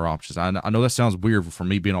like the more options. I know that sounds weird for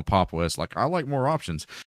me being on Pop! OS. Like, I like more options,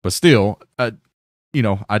 but still, I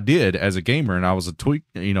did as a gamer, and I was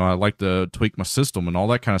I like to tweak my system and all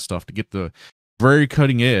that kind of stuff to get the very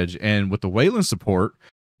cutting edge. And with the Wayland support,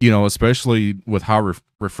 especially with high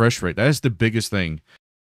refresh rate, that's the biggest thing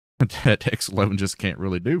that X11 just can't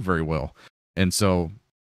really do very well. And so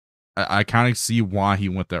I kind of see why he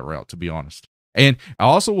went that route, to be honest. And I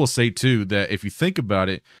also will say, too, that if you think about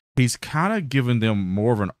it, he's kind of given them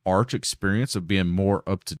more of an Arch experience of being more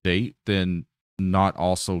up-to-date than not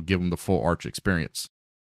also give them the full Arch experience,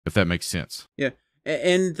 if that makes sense. Yeah.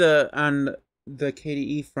 And on the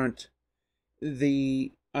KDE front,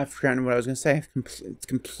 I've forgotten what I was going to say. It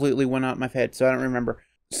completely went out my head, so I don't remember.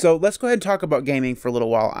 So let's go ahead and talk about gaming for a little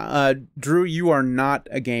while. Drew, you are not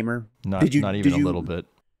a gamer. Not even a little bit.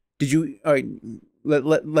 Did you...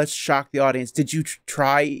 Let's shock the audience. Did you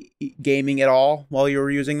try gaming at all while you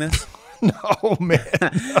were using this? No, man.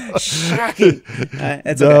 Shocking.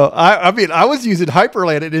 No, okay. I mean, I was using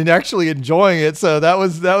Hyperland and actually enjoying it. So that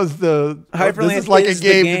was the Hyperland. This is like is a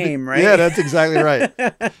game, the game, right? Yeah, that's exactly right.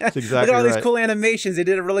 That's exactly Look at all right. these cool animations. They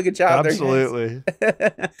did a really good job. Absolutely.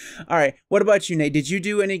 All right. What about you, Nate? Did you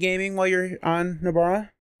do any gaming while you're on Nobara?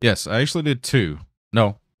 Yes, I actually did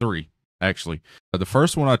 3, actually. The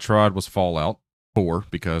first one I tried was Fallout 4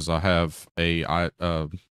 because I have a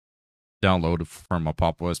download from my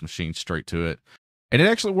Pop! OS machine straight to it, and it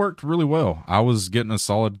actually worked really well. I was getting a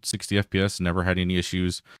solid 60 FPS, never had any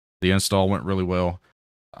issues. The install went really well.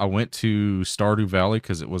 I went to Stardew Valley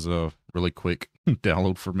because it was a really quick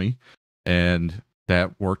download for me, and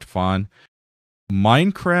that worked fine.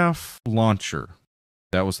 Minecraft Launcher,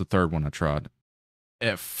 that was the third one I tried.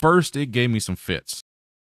 At first, it gave me some fits.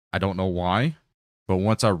 I don't know why. But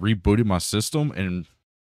once I rebooted my system and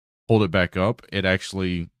pulled it back up, it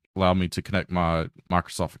actually allowed me to connect my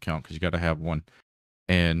Microsoft account because you got to have one.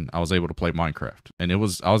 And I was able to play Minecraft. And I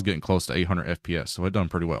was getting close to 800 FPS, so it done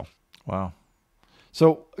pretty well. Wow.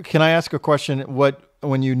 So can I ask a question?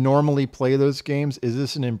 When you normally play those games, is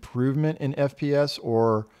this an improvement in FPS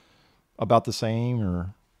or about the same?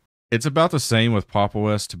 Or it's about the same with Pop!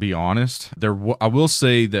 OS, to be honest. I will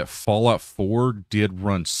say that Fallout 4 did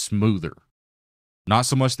run smoother. Not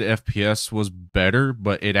so much the FPS was better,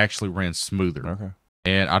 but it actually ran smoother. Okay.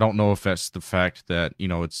 And I don't know if that's the fact that,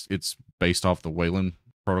 it's based off the Wayland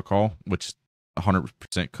protocol, which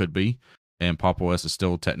 100% could be, and Pop! OS is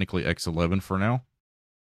still technically X11 for now.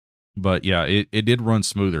 But yeah, it did run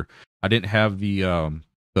smoother. I didn't have the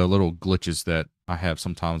little glitches that I have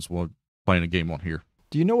sometimes while playing a game on here.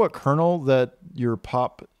 Do you know what kernel that your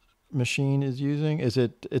Pop machine is using?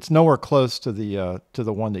 It's nowhere close to the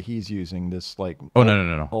one that he's using, this like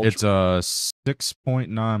no. Ultra. It's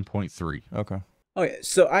 6.9.3. Okay. Okay,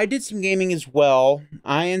 so I did some gaming as well.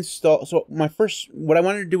 I installed, so what I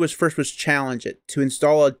wanted to do was challenge it to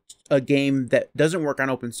install a game that doesn't work on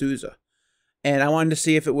OpenSUSE. And I wanted to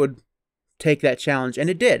see if it would take that challenge, and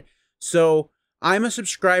it did. So I'm a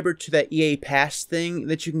subscriber to that EA Pass thing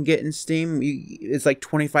that you can get in Steam. It's like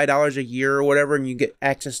 $25 a year or whatever, and you get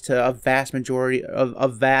access to a vast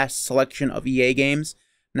selection of EA games.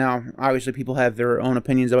 Now, obviously, people have their own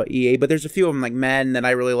opinions about EA, but there's a few of them like Madden that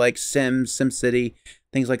I really like, Sims, SimCity,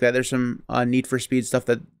 things like that. There's some Need for Speed stuff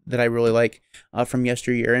that I really like from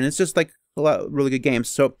yesteryear, and it's just like a lot of really good games.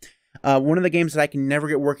 So one of the games that I can never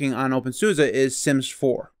get working on OpenSUSE is Sims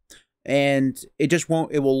 4. And it just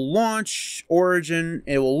won't, it will launch Origin,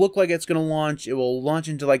 it will look like it's going to launch, it will launch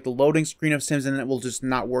into like the loading screen of Sims, and it will just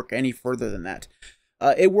not work any further than that.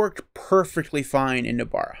 It worked perfectly fine in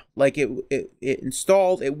Nobara. Like it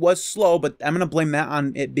installed, it was slow, but I'm going to blame that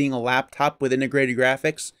on it being a laptop with integrated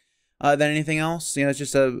graphics than anything else. You know, it's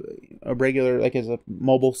just a regular, like as a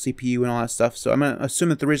mobile CPU and all that stuff. So I'm going to assume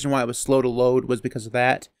that the reason why it was slow to load was because of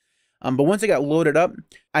that. But once it got loaded up,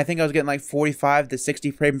 I think I was getting like 45 to 60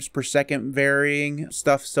 frames per second varying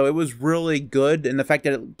stuff. So it was really good. And the fact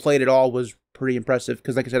that it played at all was pretty impressive.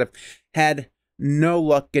 Because like I said, I've had no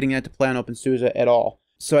luck getting that to play on OpenSUSE at all.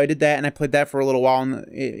 So I did that, and I played that for a little while. And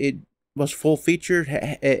it was full featured.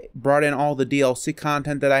 It brought in all the DLC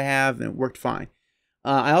content that I have, and it worked fine.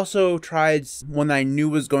 I also tried one that I knew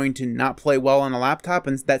was going to not play well on a laptop,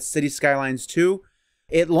 and that's City Skylines 2.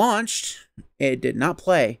 It launched. It did not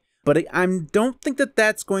play. But I don't think that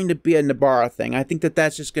that's going to be a Nobara thing. I think that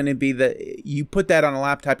that's just going to be that you put that on a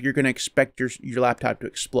laptop, you're going to expect your laptop to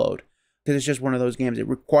explode. Because it's just one of those games. It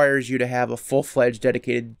requires you to have a full-fledged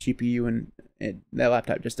dedicated GPU, and that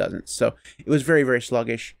laptop just doesn't. So it was very, very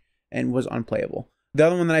sluggish and was unplayable. The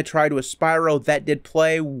other one that I tried was Spyro. That did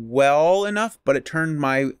play well enough, but it turned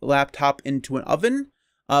my laptop into an oven.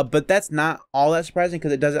 But that's not all that surprising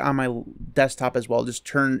because it does it on my desktop as well. Just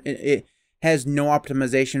it has no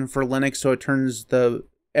optimization for Linux, so it turns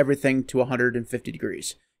everything to 150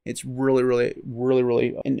 degrees. It's really, really, really,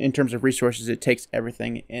 really, in terms of resources, it takes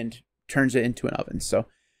everything and turns it into an oven. So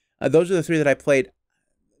those are the three that I played.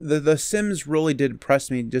 The Sims really did impress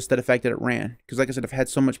me, just the fact that it ran. Because like I said, I've had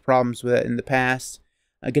so much problems with it in the past,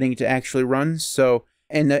 getting it to actually run. So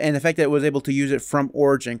and the fact that it was able to use it from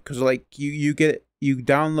Origin, because like you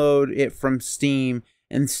download it from Steam,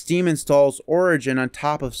 and Steam installs Origin on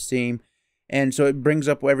top of Steam. And so it brings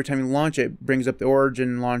up, every time you launch it, it brings up the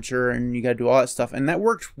Origin launcher, and you got to do all that stuff. And that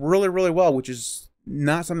worked really, really well, which is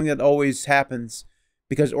not something that always happens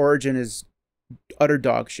because Origin is utter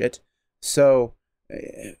dog shit. So,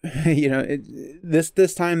 you know,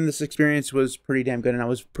 this time, this experience was pretty damn good, and I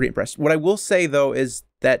was pretty impressed. What I will say, though, is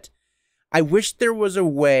that I wish there was a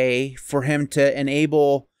way for him to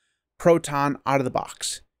enable Proton out of the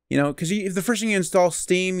box. You know, because the first thing you install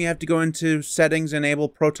Steam, you have to go into settings, enable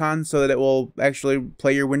Proton so that it will actually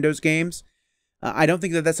play your Windows games. I don't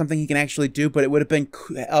think that that's something he can actually do, but it would have been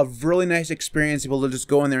a really nice experience able to just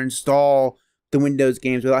go in there and install the Windows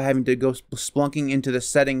games without having to go splunking into the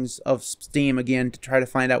settings of Steam again to try to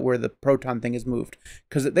find out where the Proton thing is moved.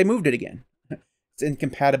 Because they moved it again. It's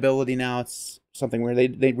incompatibility now. It's something where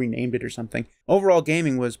they renamed it or something. Overall,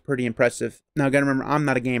 gaming was pretty impressive. Now, gotta remember, I'm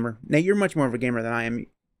not a gamer. Nate, you're much more of a gamer than I am.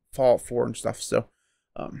 Fallout 4 and stuff. So,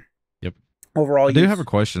 yep. Overall, I do have a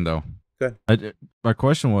question though. Good. My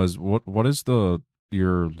question was, what is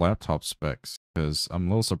your laptop specs? Because I'm a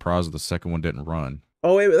little surprised the second one didn't run.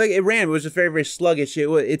 Oh, it ran. It was just very, very sluggish.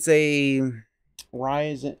 It's a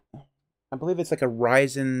Ryzen. I believe it's like a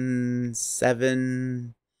Ryzen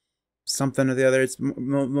 7 something or the other. It's the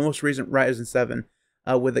most recent Ryzen 7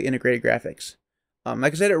 with the integrated graphics.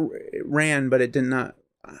 Like I said, it ran, but it did not.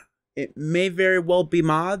 It may very well be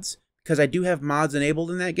mods, because I do have mods enabled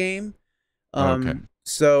in that game. Okay.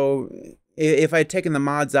 So if I had taken the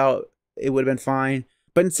mods out, it would have been fine.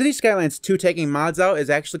 But in City Skylines 2, taking mods out is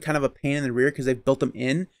actually kind of a pain in the rear because they've built them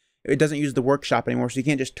in. It doesn't use the workshop anymore, so you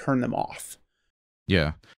can't just turn them off.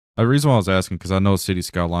 Yeah. The reason why I was asking, because I know City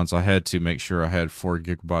Skylines, I had to make sure I had 4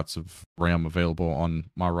 gigabytes of RAM available on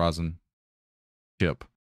my Ryzen chip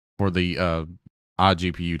for the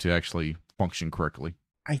iGPU to actually function correctly.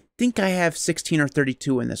 I think I have 16 or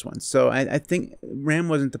 32 in this one, so I think RAM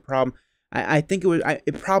wasn't the problem. I think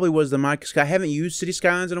it probably was the mod, because I haven't used City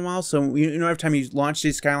Skylines in a while, so every time you launch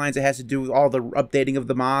City Skylines, it has to do with all the updating of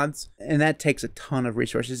the mods, and that takes a ton of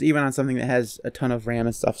resources, even on something that has a ton of RAM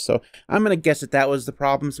and stuff. So I'm gonna guess that was the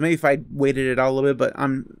problem. So maybe if I waited it out a little bit, but I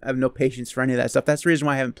have no patience for any of that stuff. That's the reason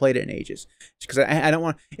why I haven't played it in ages, because I don't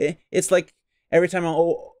want. It's like every time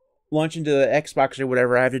I launch into the Xbox or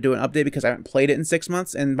whatever, I have to do an update because I haven't played it in 6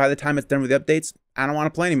 months, and by the time it's done with the updates, I don't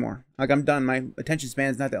want to play anymore. Like, I'm done. My attention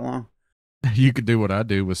span is not that long. You could do what I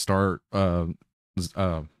do with was it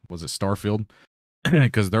Starfield?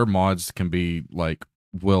 Because their mods can be like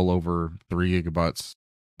well over 3 gigabytes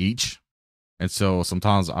each. And so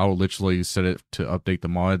sometimes I will literally set it to update the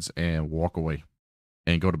mods and walk away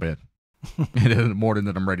and go to bed. And in the morning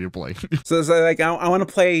that I'm ready to play. So it's like, I want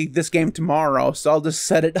to play this game tomorrow, so I'll just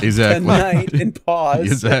set it up Exactly. tonight and pause.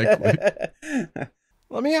 Exactly.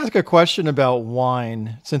 Let me ask a question about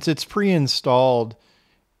Wine. Since it's pre-installed,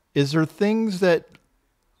 is there things that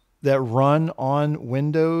run on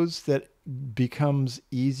Windows that becomes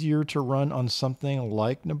easier to run on something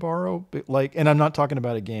like Nobara? Like, and I'm not talking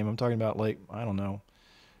about a game. I'm talking about, like, I don't know.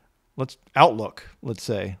 Outlook, let's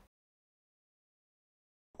say.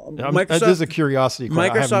 This is a curiosity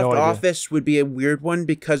question. Microsoft Office would be a weird one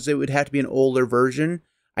because it would have to be an older version.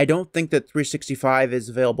 I don't think that 365 is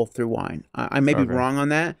available through Wine. I may be wrong on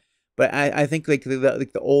that, but I think like the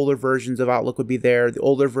older versions of Outlook would be there. The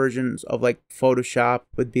older versions of like Photoshop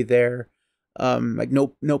would be there. Like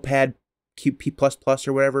Notepad QP++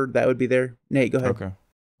 or whatever, that would be there. Nate, go ahead. Okay.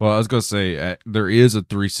 Well, I was going to say there is a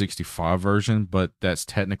 365 version, but that's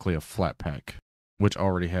technically a flat pack, which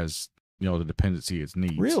already has the dependency it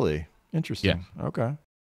needs. Really? Interesting. Yeah. Okay.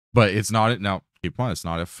 But it's not now. Keep in mind, it's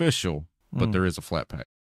not official, but there is a flat pack,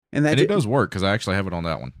 and it does work because I actually have it on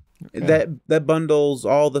that one. Okay. That bundles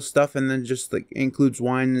all the stuff and then just like includes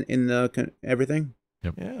Wine in the everything.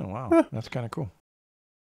 Yep. Yeah. Wow. That's kind of cool.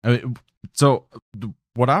 I mean, so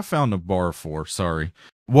what I found Nobara for,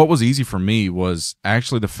 what was easy for me was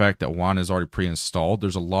actually the fact that Wine is already pre-installed.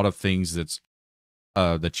 There's a lot of things that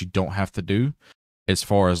you don't have to do as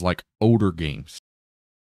far as like older games.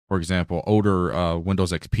 For example, older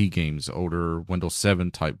Windows XP games, older Windows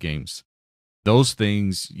 7 type games. Those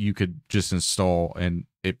things you could just install and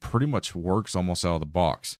it pretty much works almost out of the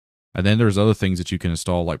box. And then there's other things that you can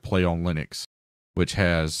install like Play on Linux, which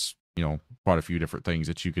has, quite a few different things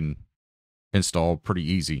that you can install pretty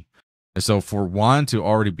easy. And so for Wine to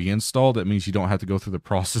already be installed, that means you don't have to go through the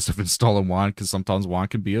process of installing Wine, because sometimes Wine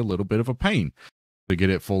can be a little bit of a pain to get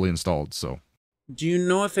it fully installed. So, do you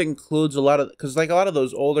know if it includes a lot of, because like a lot of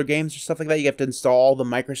those older games or stuff like that, you have to install all the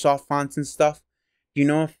Microsoft fonts and stuff. Do you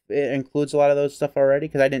know if it includes a lot of those stuff already?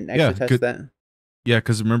 Because I didn't actually test that. Yeah,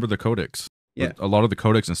 because remember the codecs. Yeah. A lot of the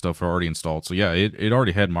codecs and stuff are already installed. So yeah, it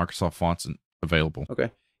already had Microsoft fonts available.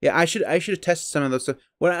 Okay. Yeah, I should have tested some of those stuff.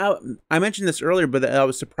 I mentioned this earlier, but I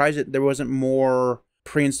was surprised that there wasn't more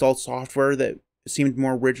pre-installed software that seemed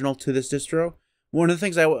more original to this distro. One of the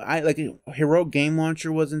things I like, Heroic Game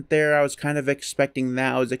Launcher wasn't there. I was kind of expecting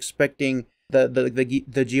that. I was expecting the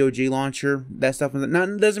GOG launcher. That stuff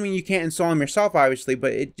doesn't mean you can't install them yourself, obviously,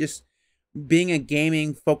 but it just, being a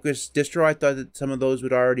gaming focused distro, I thought that some of those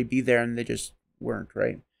would already be there, and they just weren't.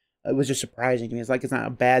 Right? It was just surprising to me. It's like it's not a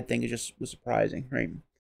bad thing. It just was surprising, right?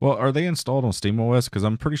 Well, are they installed on SteamOS? Because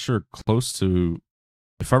I'm pretty sure close to,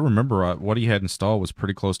 if I remember right, what he had installed was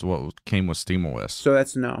pretty close to what came with SteamOS. So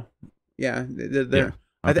that's no. Yeah. Yeah.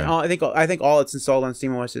 Okay. I think all it's installed on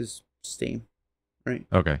SteamOS is Steam. Right.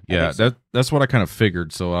 Okay. Yeah. That's what I kind of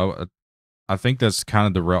figured. So I think that's kind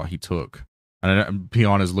of the route he took. And be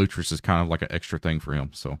honest, Lutris is kind of like an extra thing for him.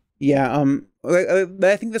 So yeah.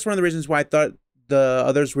 I think that's one of the reasons why I thought the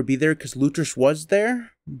others would be there, because Lutris was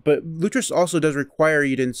there, but Lutris also does require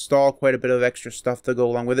you to install quite a bit of extra stuff to go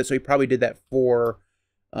along with it, so he probably did that for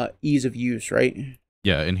ease of use, right?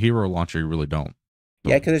 Yeah, in Hero Launcher you really don't. So.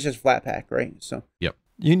 Yeah, because it's just Flatpak, right? So yep.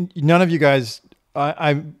 None of you guys,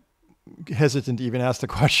 I'm hesitant to even ask the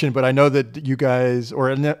question, but I know that you guys,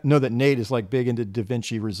 or I know that Nate is like big into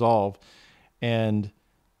DaVinci Resolve, and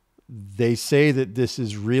they say that this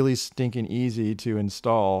is really stinking easy to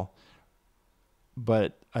install.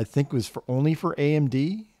 But I think it was only for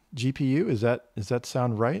AMD GPU. Does that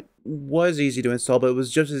sound right? Was easy to install, but it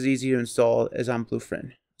was just as easy to install as on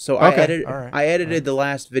Bluefin. So okay. I edited the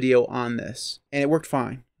last video on this, and it worked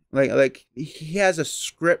fine. Like he has a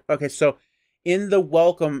script. Okay, so in the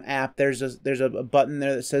Welcome app, there's a button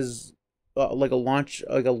there that says like a launch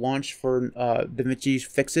for DaVinci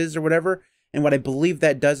fixes or whatever. And what I believe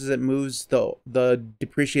that does is it moves the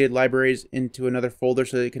depreciated libraries into another folder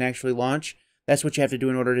so that it can actually launch. That's what you have to do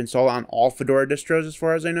in order to install on all Fedora distros, as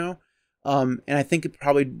far as I know. And I think it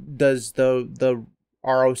probably does the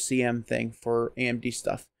ROCM thing for AMD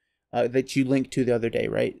stuff that you linked to the other day,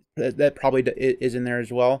 right? That probably is in there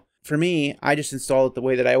as well. For me, I just installed it the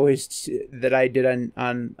way that I did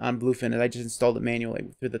on Bluefin, and I just installed it manually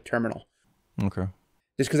through the terminal. Okay.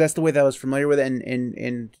 Just because that's the way that I was familiar with it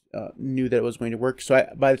and knew that it was going to work. So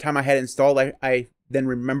by the time I had it installed, I then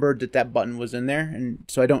remembered that button was in there, and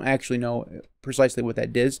so I don't actually know precisely what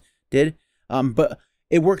that did. But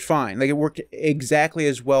it worked fine. Like, it worked exactly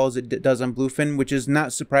as well as it does on Bluefin, which is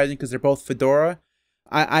not surprising because they're both Fedora.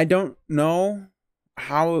 I don't know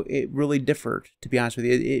how it really differed, to be honest with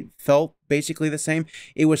you. It felt basically the same.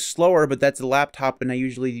 It was slower, but that's a laptop, and I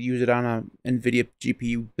usually use it on a NVIDIA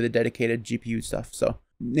GPU with a dedicated GPU stuff. So,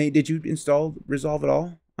 Nate, did you install Resolve at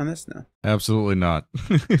all on this? No. Absolutely not.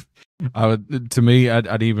 To me,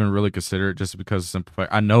 I'd even really consider it just because of simple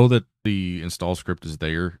fact. I know that the install script is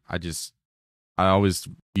there. I always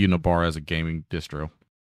view Nobara as a gaming distro.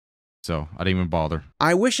 So I didn't even bother.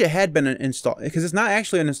 I wish it had been an install, because it's not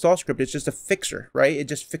actually an install script. It's just a fixer, right? It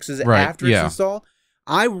just fixes it after it's installed.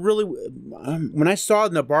 I really, when I saw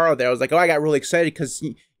Nobara there, I was like, oh, I got really excited because,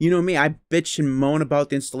 you know me, I bitch and moan about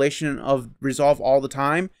the installation of Resolve all the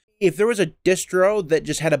time. If there was a distro that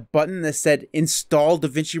just had a button that said install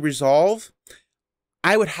DaVinci Resolve,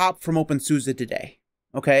 I would hop from OpenSUSE today,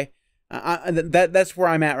 okay? That's where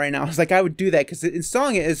I'm at right now. I was like, I would do that because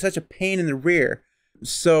installing it is such a pain in the rear.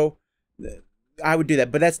 So I would do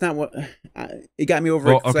that, but that's not what it got me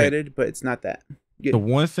overexcited. Okay. But it's not that. The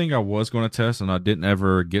one thing I was going to test, and I didn't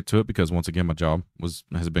ever get to it because once again my job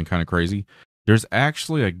has been kind of crazy. There's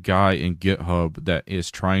actually a guy in GitHub that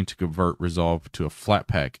is trying to convert Resolve to a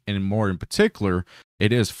Flatpak, and more in particular,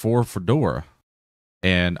 it is for Fedora.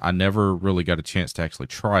 And I never really got a chance to actually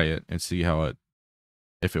try it and see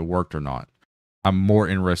if it worked or not. I'm more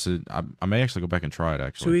interested. I may actually go back and try it,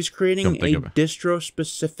 actually. So he's creating a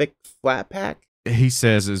distro-specific Flatpak? He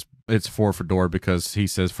says it's for Fedora because he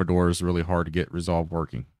says Fedora is really hard to get Resolve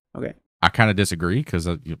working. Okay. I kind of disagree because,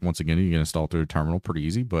 once again, you can install it through a terminal pretty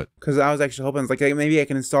easy. But because I was actually hoping, like, maybe I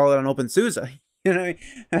can install it on OpenSUSE. You know what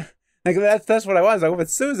I mean? Like, that's what I was. Like,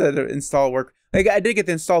 OpenSUSE to install work. Like, I did get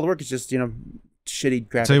the installed work. It's just, shitty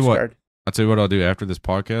graphics card. I'll tell you what I'll do after this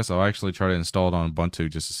podcast. I'll actually try to install it on Ubuntu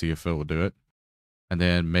just to see if it will do it. And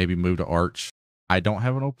then maybe move to Arch. I don't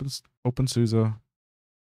have an OpenSUSE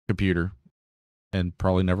computer, and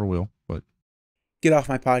probably never will. But get off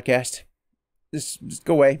my podcast. Just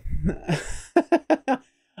go away.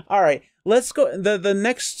 All right, let's go. The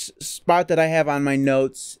next spot that I have on my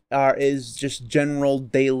notes is just general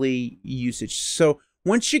daily usage. So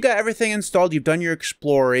once you got everything installed, you've done your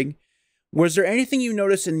exploring. Was there anything you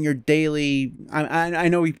noticed in your daily? I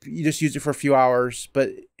know you just used it for a few hours,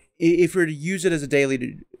 but if you were to use it as a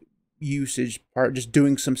daily usage part, just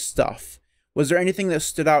doing some stuff, was there anything that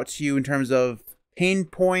stood out to you in terms of pain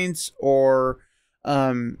points or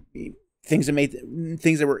things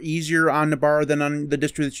that were easier on Nobara than on the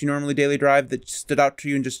distro that you normally daily drive that stood out to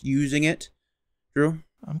you in just using it, Drew?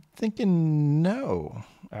 I'm thinking no,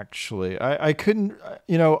 actually. I couldn't,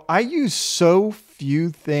 I use so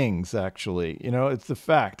few things, actually. It's the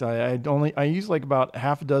fact. I use like about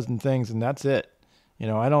half a dozen things, and that's it.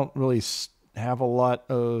 I don't really have a lot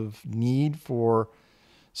of need for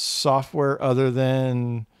software other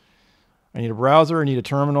than I need a browser, I need a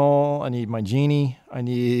terminal, I need my Genie, I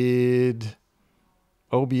need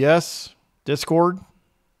OBS, Discord.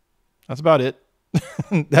 That's about it.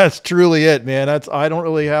 That's truly it, man. I don't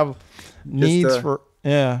really have needs for,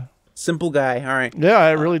 yeah. Simple guy. All right. Yeah,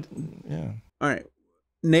 yeah. All right.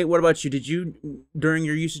 Nate, what about you? Did you, during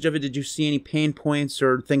your usage of it, did you see any pain points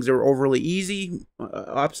or things that were overly easy,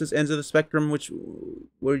 opposite ends of the spectrum? What you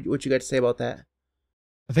got to say about that?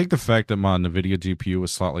 I think the fact that my NVIDIA GPU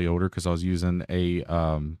was slightly older because I was using a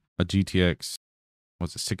GTX,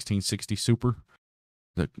 what's it, 1660 Super?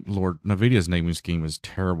 NVIDIA's naming scheme is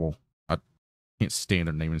terrible. I can't stand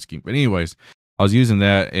their naming scheme. But anyways, I was using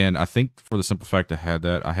that, and I think for the simple fact I had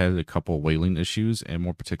a couple of whaling issues and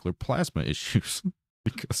more particular plasma issues.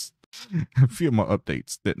 Because a few of my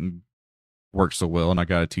updates didn't work so well, and I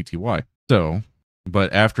got a TTY. So,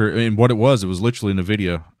 but what it was literally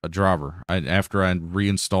NVIDIA driver. After I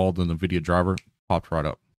reinstalled the NVIDIA driver, popped right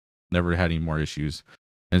up. Never had any more issues,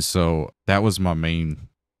 and so that was my main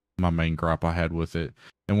gripe I had with it.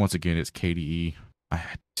 And once again, it's KDE.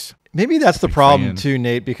 Maybe that's the problem too,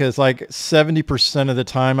 Nate, because like 70% of the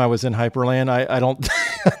time I was in Hyperland, I don't,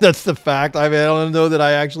 that's the fact. I mean, I don't know that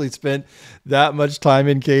I actually spent that much time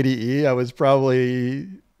in KDE. I was probably.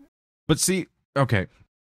 But see, okay,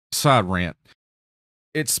 side rant.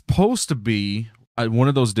 It's supposed to be one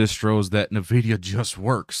of those distros that NVIDIA just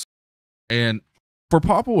works. And for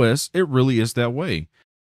Pop! OS, it really is that way.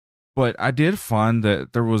 But I did find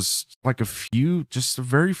that there was like just a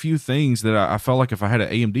very few things that I felt like if I had an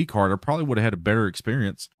AMD card, I probably would have had a better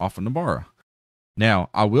experience off of Nobara. Now,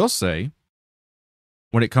 I will say,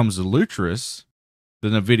 when it comes to Lutris, the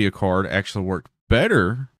NVIDIA card actually worked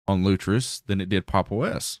better on Lutris than it did Pop!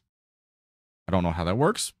 OS. I don't know how that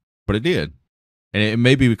works, but it did. And it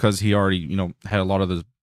may be because he already, had a lot of the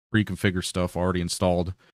pre-configured stuff already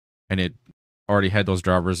installed, and it already had those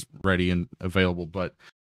drivers ready and available. But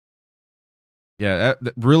yeah,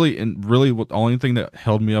 that really the only thing that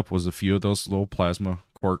held me up was a few of those little plasma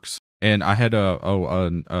quirks. And I had a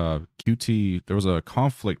QT. There was a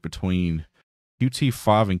conflict between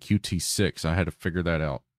QT5 and QT6. I had to figure that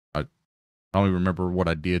out. I don't even remember what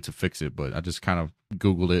I did to fix it, but I just kind of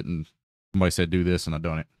Googled it, and somebody said do this, and I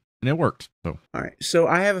done it, and it worked. So all right. So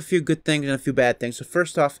I have a few good things and a few bad things. So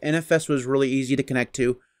first off, NFS was really easy to connect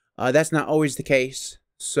to. That's not always the case.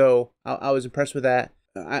 So I was impressed with that.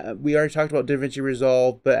 We already talked about DaVinci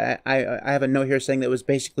Resolve, but I have a note here saying that it was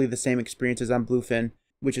basically the same experience as on Bluefin,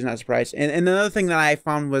 which is not a surprise. And another thing that I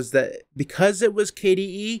found was that because it was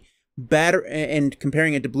KDE, and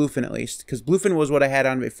comparing it to Bluefin at least, because Bluefin was what I had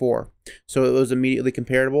on before, so it was immediately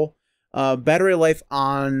comparable. Battery life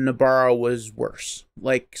on Nobara was worse,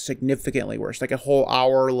 like significantly worse, like a whole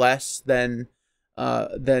hour less than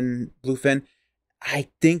Bluefin. I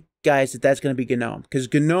think, guys, that's going to be GNOME,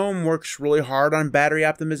 because GNOME works really hard on battery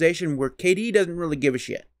optimization, where KDE doesn't really give a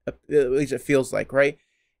shit. At least it feels like, right?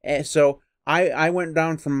 And so I went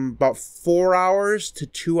down from about 4 hours to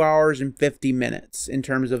 2 hours and 50 minutes in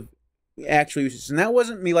terms of actual uses, and that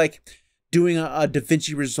wasn't me like doing a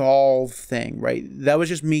DaVinci Resolve thing, right? That was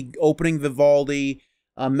just me opening Vivaldi,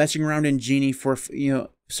 messing around in Genie for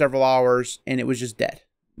several hours, and it was just dead.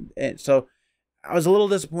 And so I was a little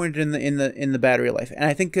disappointed in the battery life, and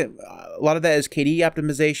I think a lot of that is KDE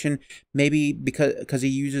optimization. Maybe because he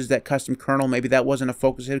uses that custom kernel, maybe that wasn't a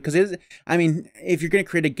focus. Because if you're going to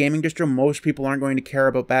create a gaming distro, most people aren't going to care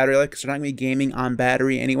about battery life because they're not going to be gaming on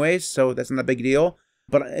battery anyways, so that's not a big deal.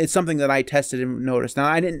 But it's something that I tested and noticed.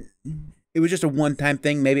 Now it was just a one-time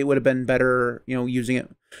thing. Maybe it would have been better, using it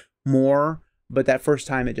more. But that first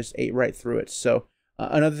time, it just ate right through it. So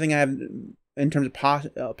another thing I have in terms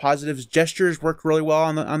of positives, gestures work really well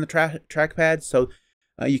on the trackpad. So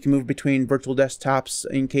you can move between virtual desktops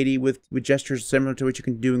in KDE with gestures similar to what you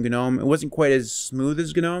can do in GNOME. It wasn't quite as smooth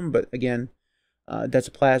as GNOME, but again, that's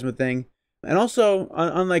a Plasma thing. And also,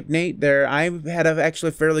 unlike Nate there, I had actually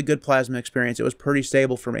a fairly good Plasma experience. It was pretty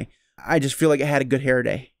stable for me. I just feel like I had a good hair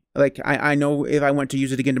day. Like, I know if I went to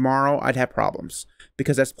use it again tomorrow, I'd have problems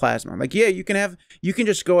because that's Plasma. Like, yeah, you can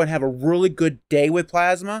just go and have a really good day with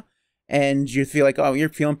Plasma, and you feel like, oh, you're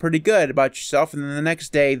feeling pretty good about yourself, and then the next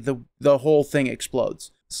day, the whole thing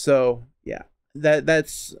explodes. So, yeah,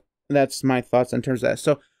 that's my thoughts in terms of that.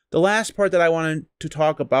 So, the last part that I wanted to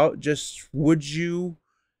talk about, just would you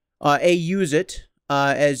use it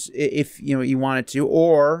as if you wanted to,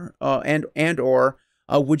 or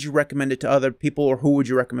would you recommend it to other people, or who would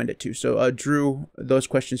you recommend it to? So, Drew, those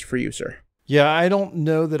questions for you, sir. Yeah, I don't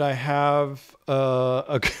know that I have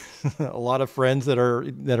a lot of friends that are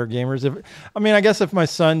gamers. I guess if my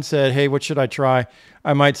son said, "Hey, what should I try?"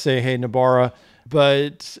 I might say, "Hey, Nobara,"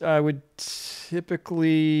 but I would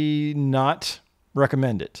typically not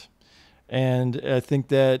recommend it. And I think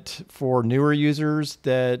that for newer users,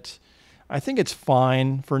 I think it's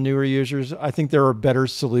fine for newer users. I think there are better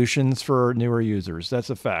solutions for newer users. That's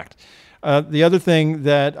a fact. The other thing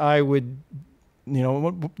that I would,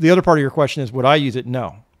 the other part of your question is, would I use it?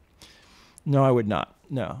 No, I would not.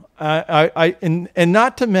 No, and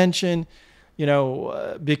not to mention,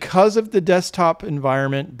 because of the desktop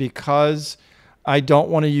environment, because I don't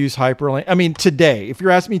want to use hyperlink. Today, if you're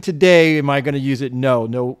asking me today, am I going to use it? No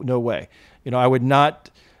way. I would not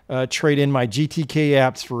trade in my GTK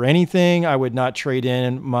apps for anything. I would not trade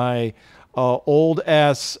in my old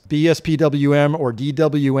ass BSPWM or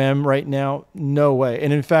DWM right now. No way.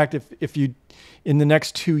 And in fact, if you, in the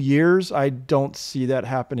next 2 years, I don't see that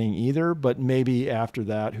happening either, but maybe after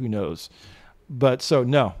that, who knows? But so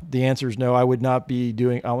no, the answer is no. I will not be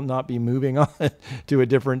moving on to a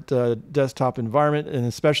different desktop environment, and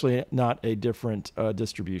especially not a different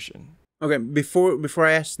distribution. Okay, before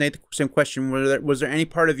I ask Nate the same question, was there any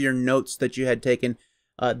part of your notes that you had taken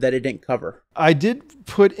that it didn't cover? I did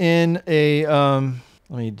put in a.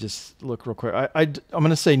 Let me just look real quick. I'm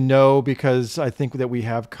going to say no, because I think that we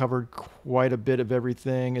have covered quite a bit of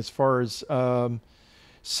everything as far as.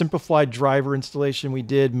 Simplified driver installation we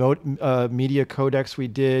did, media codecs we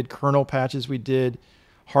did, kernel patches we did,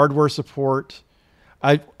 hardware support.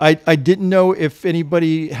 I didn't know if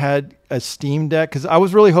anybody had a Steam Deck, because I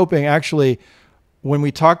was really hoping, actually, when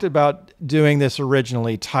we talked about doing this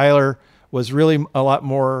originally, Tyler was really a lot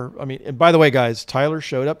more. I mean, and by the way, guys, Tyler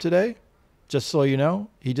showed up today, just so you know.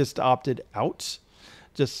 He just opted out.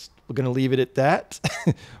 We're going to leave it at that.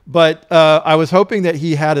 But I was hoping that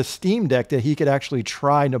he had a Steam Deck that he could actually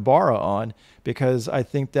try Nobara on, because I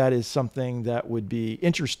think that is something that would be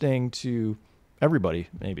interesting to everybody,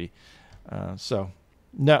 maybe. So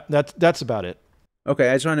no, that's about it. Okay,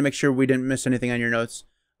 I just wanted to make sure we didn't miss anything on your notes.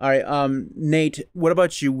 All right, Nate, what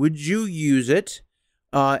about you? Would you use it,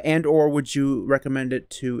 and or would you recommend it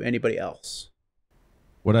to anybody else?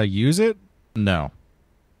 Would I use it? No.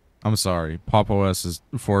 I'm sorry. Pop! OS is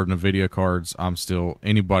for NVIDIA cards.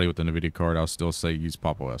 Anybody with a NVIDIA card, I'll still say use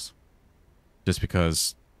Pop! OS. Just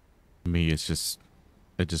because, to me, it just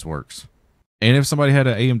works. And if somebody had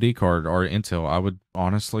an AMD card or Intel, I would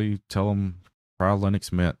honestly tell them try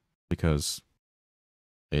Linux Mint, because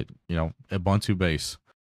Ubuntu base.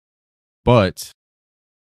 But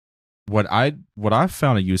what I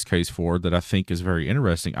found a use case for that I think is very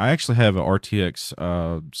interesting, I actually have an RTX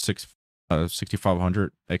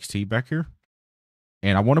 6500 XT back here,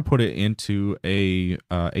 and I want to put it into a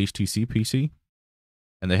HTC PC,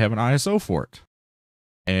 and they have an ISO for it.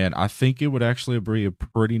 And I think it would actually be a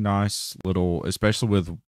pretty nice little, especially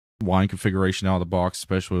with wine configuration out of the box,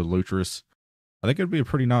 especially with Lutris. I think it would be a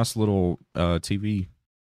pretty nice little TV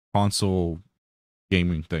console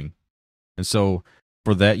gaming thing. And so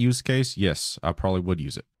for that use case, yes, I probably would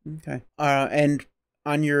use it. Okay. And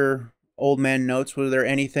on your old man notes, was there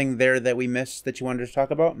anything there that we missed that you wanted to talk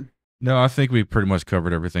about? No, I think we pretty much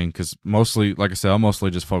covered everything, because mostly, like I said, I'm mostly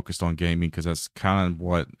just focused on gaming, because that's kind of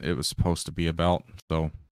what it was supposed to be about. So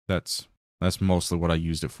that's mostly what I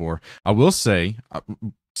used it for. I will say,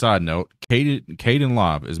 side note, Kden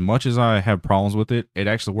Live, as much as I have problems with it, it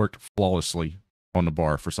actually worked flawlessly on the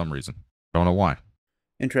bar for some reason. Don't know why.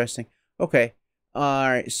 Interesting. Okay. All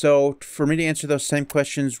right. So for me to answer those same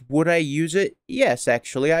questions, would I use it? Yes,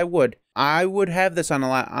 actually, I would. I would have this on a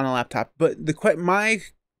laptop, but my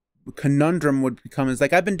conundrum would become is,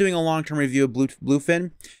 like, I've been doing a long-term review of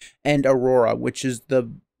Bluefin and Aurora, which is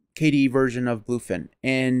the KDE version of Bluefin,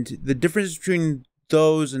 and the difference between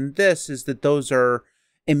those and this is that those are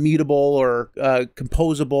immutable or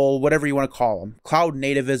composable, whatever you want to call them. Cloud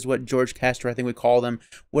native is what George Castor, I think, would call them.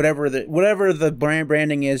 Whatever the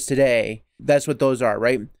branding is today, that's what those are,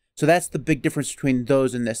 right? So that's the big difference between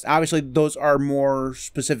those and this. Obviously, those are more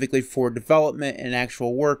specifically for development and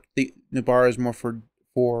actual work. The Nobara is more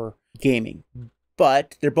for gaming.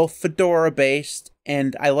 But they're both Fedora based,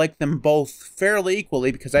 and I like them both fairly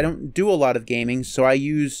equally because I don't do a lot of gaming, so I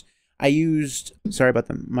used sorry about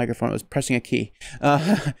the microphone, I was pressing a key.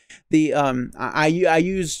 I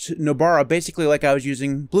used Nobara basically like I was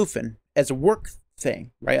using Bluefin as a work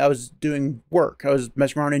thing, right? I was doing work. I was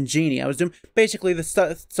messing around in Genie. I was doing basically the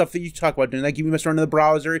stuff that you talk about doing. Like, you mess around in the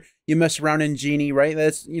browser, you mess around in Genie, right?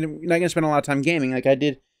 That's, you're not going to spend a lot of time gaming like I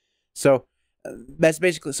did. So that's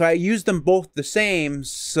basically, so I use them both the same.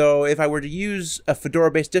 So if I were to use a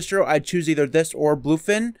Fedora-based distro, I'd choose either this or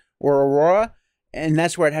Bluefin or Aurora, and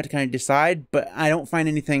that's where I'd have to kind of decide. But I don't find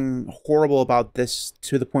anything horrible about this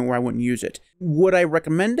to the point where I wouldn't use it. Would I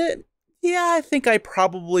recommend it? Yeah, I think I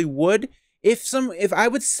probably would. If I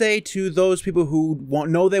would say to those people who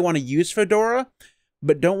know they want to use Fedora,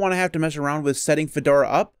 but don't want to have to mess around with setting Fedora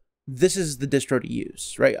up, this is the distro to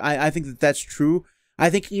use, right? I think that that's true. I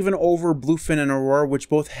think even over Bluefin and Aurora, which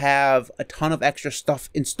both have a ton of extra stuff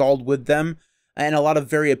installed with them and a lot of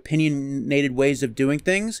very opinionated ways of doing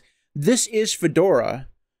things, this is Fedora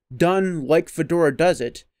done like Fedora does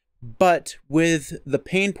it, but with the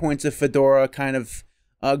pain points of Fedora kind of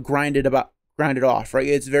grinded off, right?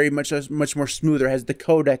 It's very much more smoother. It has the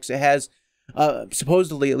codecs. It has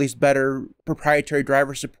supposedly at least better proprietary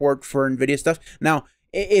driver support for NVIDIA stuff. Now,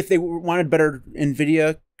 if they wanted better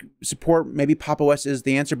NVIDIA support, maybe Pop! OS is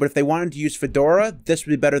the answer. But if they wanted to use Fedora, this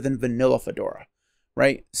would be better than vanilla Fedora,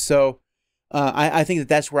 right? So I think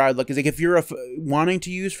that's where I would look. Is like, if you're wanting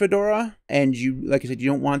to use Fedora and you, like I said, you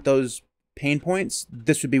don't want those pain points,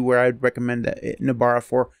 this would be where I'd recommend Nobara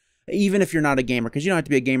for. Even if you're not a gamer, because you don't have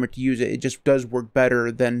to be a gamer to use it. It just does work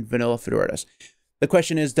better than vanilla Fedora does. The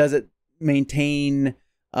question is, does it maintain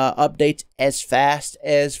updates as fast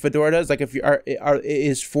as Fedora does? Like, if you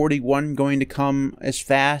is 41 going to come as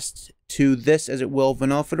fast to this as it will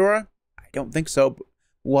vanilla Fedora? I don't think so. But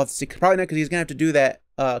we'll have to see. Probably not, because he's going to have to do that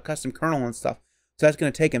custom kernel and stuff. So that's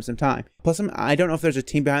going to take him some time. Plus, I don't know if there's a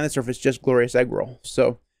team behind this or if it's just Glorious Egg Roll.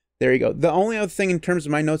 So there you go. The only other thing in terms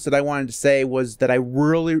of my notes that I wanted to say was that I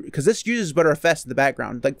really, because this uses ButterFS in the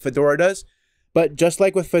background, like Fedora does, But just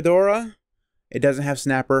like with Fedora, it doesn't have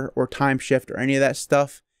snapper or time shift or any of that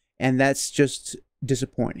stuff. And that's just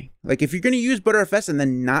disappointing. Like if you're going to use ButterFS and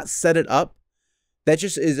then not set it up, that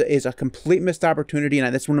just is a complete missed opportunity.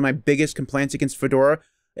 And that's one of my biggest complaints against Fedora.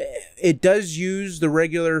 It does use the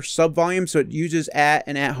regular sub volume, so it uses at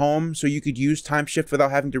and at home, so you could use time shift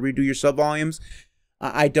without having to redo your sub volumes.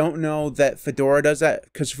 I don't know that Fedora does that,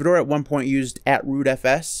 because Fedora at one point used at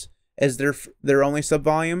rootfs as their only sub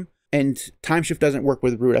volume, and time shift doesn't work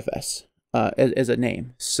with rootfs as a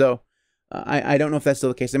name. So I don't know if that's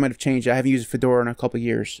still the case. They might have changed it. I haven't used Fedora in a couple of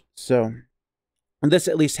years, so this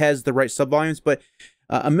at least has the right sub volumes, but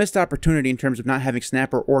a missed opportunity in terms of not having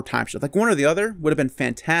snapper or time shift. Like one or the other would have been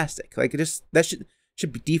fantastic. Like that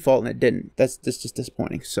should be default, and it didn't. That's just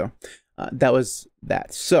disappointing. So that was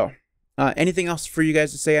that. So anything else for you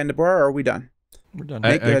guys to say on Nobara, or are we done? We're done.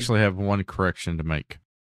 I actually have one correction to make.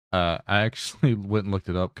 I actually went and looked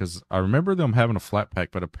it up because I remember them having a Flatpak,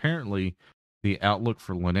 but apparently the Outlook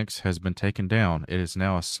for Linux has been taken down. It is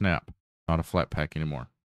now a Snap, not a Flatpak anymore.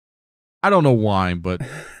 I don't know why, but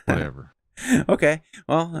whatever. Okay,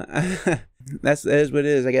 well, that is what it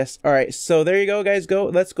is, I guess. All right, so there you go, guys.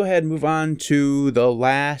 Let's go ahead and move on to the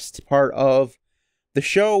last part of the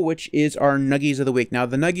show, which is our Nuggies of the Week. Now,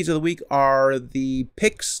 the Nuggies of the Week are the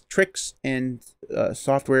picks, tricks, and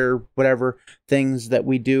software, whatever, things that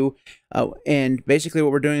we do. And basically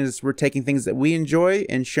what we're doing is we're taking things that we enjoy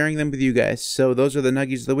and sharing them with you guys. So those are the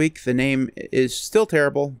Nuggies of the Week. The name is still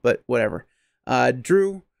terrible, but whatever.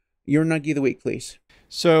 Drew, your Nuggie of the Week, please.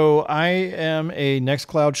 So I am a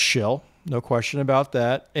Nextcloud shill, no question about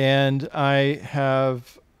that. And I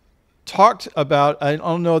have talked about, I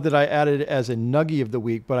don't know that I added it as a Nuggie of the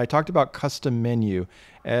Week, but I talked about custom menu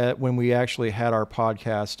when we actually had our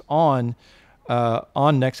podcast on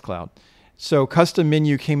Nextcloud. So custom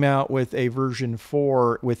menu came out with a version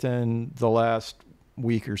 4 within the last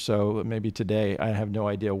week or so, maybe today. I have no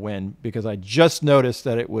idea when, because I just noticed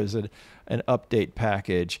that it was an update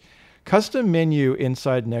package. Custom menu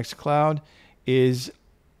inside Nextcloud is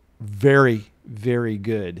very, very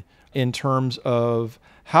good in terms of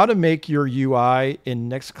how to make your UI in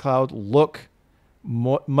Nextcloud look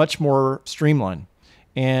much more streamlined.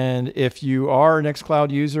 And if you are a Nextcloud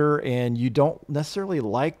user and you don't necessarily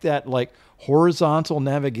like that horizontal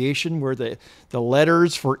navigation where the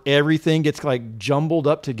letters for everything gets jumbled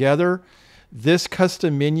up together, this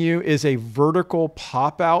custom menu is a vertical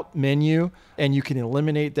pop-out menu, and you can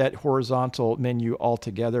eliminate that horizontal menu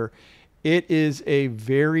altogether. It is a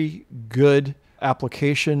very good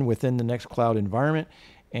application within the Nextcloud environment,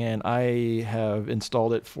 and I have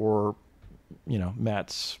installed it for,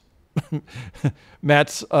 Matt's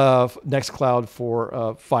Nextcloud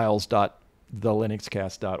for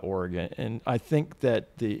files.thelinuxcast.org, and I think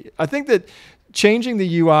that changing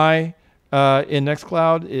the UI in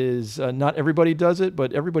Nextcloud is not everybody does it,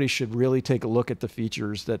 but everybody should really take a look at the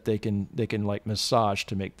features that they can massage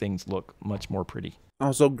to make things look much more pretty.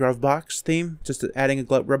 Also, Grubbox theme, just adding a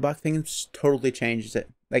Grubbox theme totally changes it.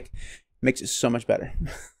 Makes it so much better.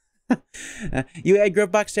 You add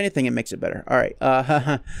Grubbox to anything, it makes it better. All right,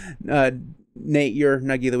 Nate, your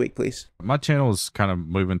Nuggie of the Week, please. My channel is kind of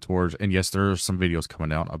moving towards, and yes, there are some videos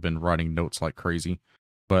coming out. I've been writing notes like crazy.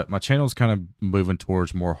 But my channel is kind of moving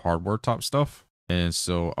towards more hardware type stuff. And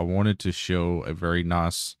so I wanted to show a very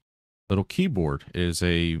nice little keyboard. It is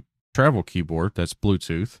a travel keyboard that's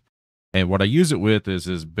Bluetooth. And what I use it with is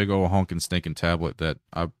this big old honking stinking tablet that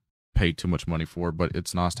I paid too much money for, but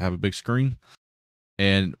it's nice to have a big screen.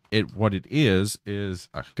 And what it is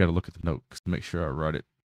I got to look at the note to make sure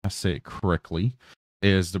I say it correctly,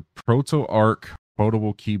 is the ProtoArc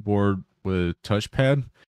foldable keyboard with touchpad.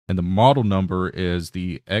 And the model number is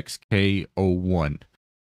the XK01.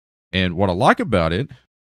 And what I like about it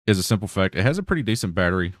is a simple fact. It has a pretty decent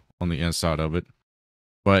battery on the inside of it,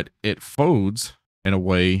 but it folds in a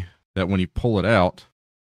way that when you pull it out,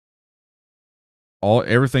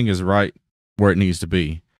 everything is right where it needs to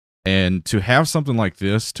be. And to have something like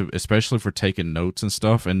this, especially for taking notes and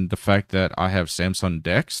stuff, and the fact that I have Samsung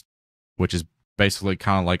Dex, which is basically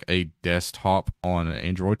kind of like a desktop on an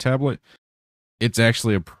Android tablet, it's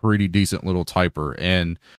actually a pretty decent little typer,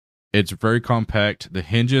 and it's very compact. The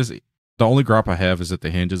hinges, the only gripe I have is that the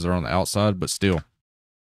hinges are on the outside, but still,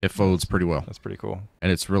 it folds pretty well. That's pretty cool.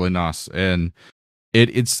 And it's really nice. And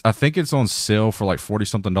I think it's on sale for like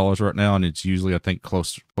 $40-something right now, and it's usually, I think,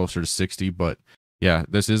 closer to 60. But yeah,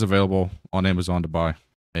 this is available on Amazon to buy.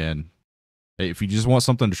 And if you just want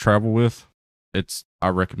something to travel with, I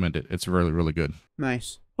recommend it. It's really, really good.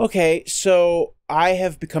 Nice. Okay, so I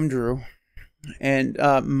have become Drew. And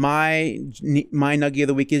my Nuggie of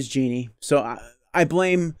the Week is Genie. So I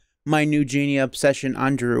blame my new Genie obsession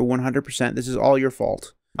on Drew 100%. This is all your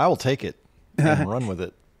fault. I will take it and run with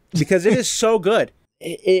it. Because it is so good.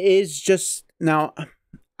 It is just, now,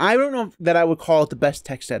 I don't know that I would call it the best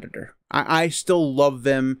text editor. I still love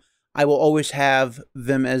Vim. I will always have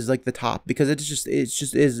Vim as like the top because it's just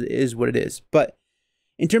is what it is. But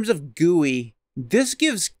in terms of GUI, this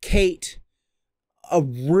gives Kate a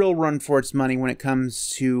real run for its money when it comes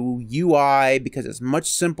to UI because it's much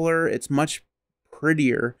simpler, it's much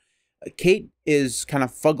prettier. Kate is kind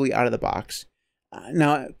of fugly out of the box.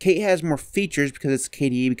 Now, Kate has more features because it's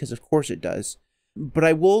KDE, because of course it does. But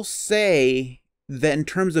I will say that in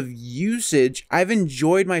terms of usage, I've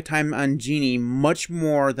enjoyed my time on Genie much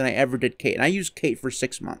more than I ever did Kate. And I used Kate for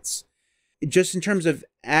 6 months. Just in terms of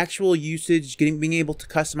actual usage, being able to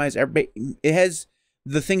customize everybody, it has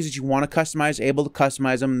the things that you want to customize, able to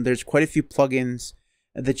customize them. There's quite a few plugins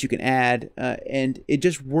that you can add, and it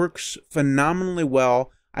just works phenomenally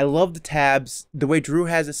well. I love the tabs. The way Drew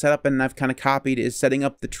has it set up, and I've kind of copied, is setting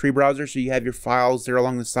up the tree browser so you have your files there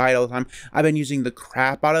along the side all the time. I've been using the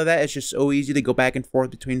crap out of that. It's just so easy to go back and forth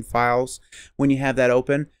between files when you have that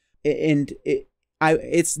open. And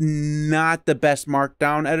it's not the best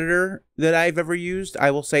markdown editor that I've ever used.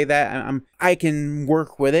 I will say that. I can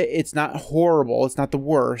work with it. It's not horrible. It's not the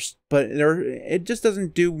worst, but it just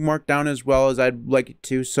doesn't do markdown as well as I'd like it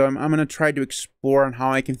to. So I'm going to try to explore on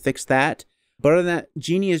how I can fix that. But other than that,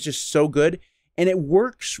 Genie is just so good, and it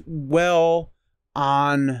works well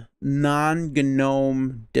on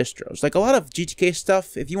non-GNOME distros. Like a lot of GTK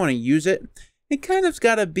stuff, if you want to use it, it kind of's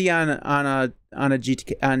got to be on a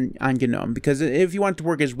GTK on GNOME, because if you want it to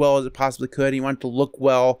work as well as it possibly could, and you want it to look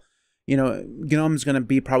well, you know, GNOME is going to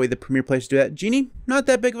be probably the premier place to do that. Genie, not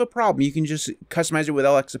that big of a problem. You can just customize it with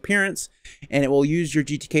LX Appearance, and it will use your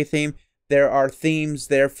GTK theme. There are themes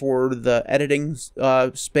there for the editing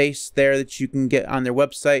space there that you can get on their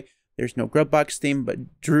website. There's no Grubbox theme,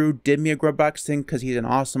 but Drew did me a Grubbox thing because he's an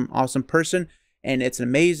awesome person, and it's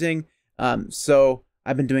amazing. So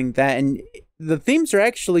I've been doing that, and the themes are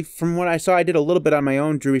actually, from what I saw, I did a little bit on my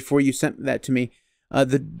own, Drew, before you sent that to me.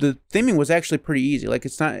 The theming was actually pretty easy. Like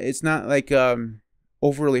it's not like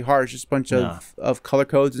overly hard. It's just a bunch of color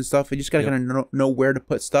codes and stuff. You just gotta kind of know where to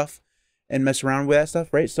put stuff and mess around with that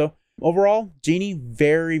stuff, right? So overall, Genie,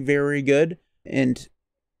 very, very good, and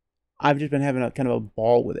I've just been having a kind of a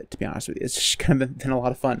ball with it, to be honest with you. It's just kind of been a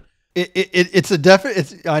lot of fun. It's a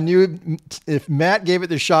definite. I knew if Matt gave it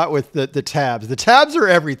the shot with the tabs. The tabs are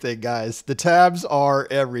everything, guys. The tabs are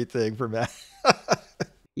everything for Matt.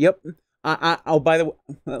 Yep. Oh, by the way,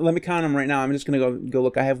 let me count them right now. I'm just gonna go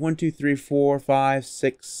look. I have 1, 2, 3, 4, 5,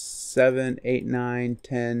 6, 7, 8, 9,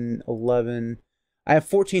 10, 11. I have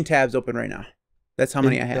 14 tabs open right now. That's how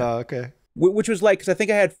many I have. Oh, okay. Which was like, because I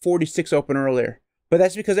think I had 46 open earlier. But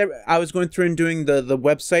that's because I was going through and doing the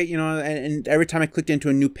website, you know, and every time I clicked into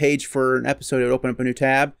a new page for an episode, it would open up a new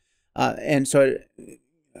tab. And so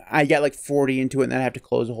I got like 40 into it, and then I have to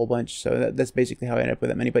close a whole bunch. So that's basically how I ended up with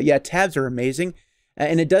that many. But yeah, tabs are amazing.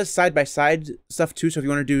 And it does side-by-side stuff too. So if you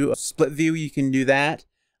want to do a split view, you can do that.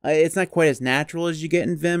 It's not quite as natural as you get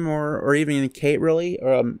in Vim or even in Kate, really,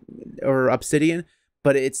 or Obsidian.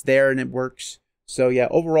 But it's there and it works. So yeah,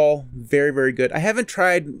 overall, very, very good. I haven't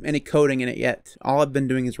tried any coding in it yet. All I've been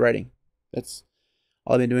doing is writing. That's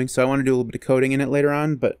all I've been doing. So I want to do a little bit of coding in it later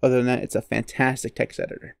on. But other than that, it's a fantastic text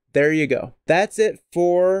editor. There you go. That's it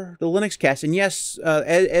for the Linux cast. And yes,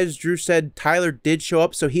 as Drew said, Tyler did show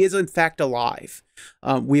up. So he is in fact alive.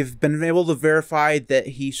 We've been able to verify that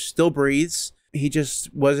he still breathes. He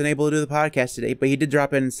just wasn't able to do the podcast today. But he did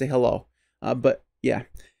drop in and say hello. But yeah.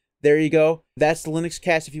 There you go. That's the Linux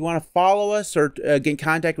cast. If you want to follow us or get in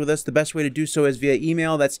contact with us, the best way to do so is via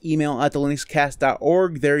email. That's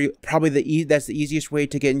email@thelinuxcast.org. That's the easiest way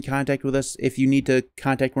to get in contact with us. If you need to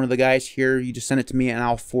contact one of the guys here, you just send it to me and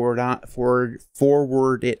I'll forward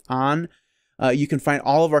it on. You can find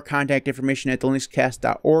all of our contact information at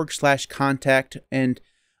thelinuxcast.org/contact. And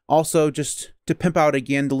also, just to pimp out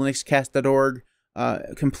again, thelinuxcast.org.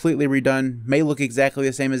 Completely redone. May look exactly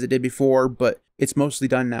the same as it did before, but it's mostly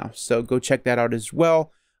done now. So go check that out as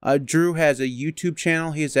well. Drew has a YouTube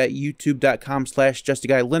channel. He is at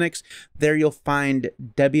youtube.com/justaguylinux. There you'll find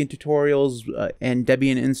Debian tutorials and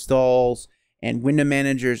Debian installs and window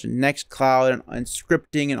managers and Nextcloud and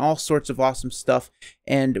scripting and all sorts of awesome stuff.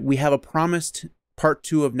 And we have a promised part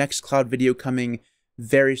 2 of Nextcloud video coming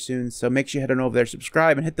very soon. So make sure you head on over there,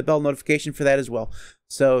 subscribe, and hit the bell notification for that as well.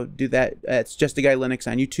 So do that. It's Just a Guy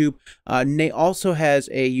Linux on YouTube. Nate also has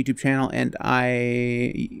a YouTube channel, and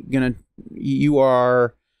you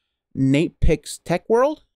are Nate Picks Tech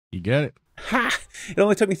World. You get it. Ha! It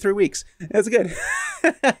only took me 3 weeks. That's good.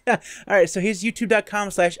 All right, so here's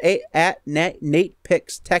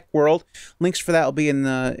youtube.com/@NatePicksTechWorld. Links for that will be in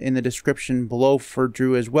the description below for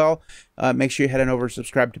Drew as well. Make sure you head on over and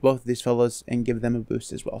subscribe to both of these fellows and give them a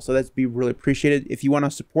boost as well. So that'd be really appreciated. If you want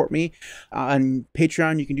to support me on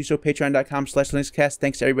Patreon, you can do so, patreon.com/LinuxCast.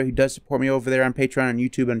 Thanks to everybody who does support me over there on Patreon, on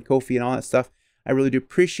YouTube, and Ko-fi and all that stuff. I really do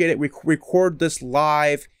appreciate it. We record this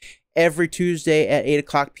live every Tuesday at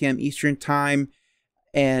 8 p.m. Eastern Time,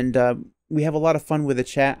 and we have a lot of fun with the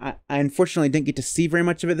chat. I unfortunately didn't get to see very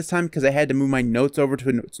much of it this time because I had to move my notes over to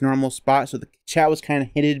its normal spot, so the chat was kind of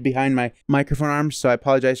hidden behind my microphone arms, so I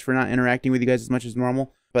apologize for not interacting with you guys as much as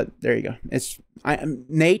normal, but there you go.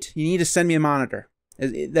 Nate, you need to send me a monitor.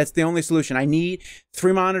 That's the only solution. I need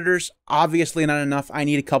 3 monitors, obviously not enough. I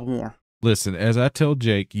need a couple more. Listen, as I tell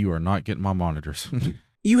Jake, you are not getting my monitors.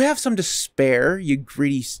 You have some to spare, you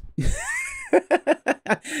greedy...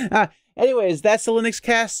 Anyways, that's the Linux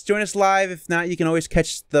Cast. Join us live. If not, you can always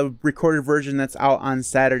catch the recorded version that's out on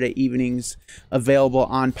Saturday evenings, available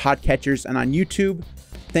on podcatchers and on YouTube.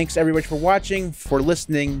 Thanks, everybody, for watching, for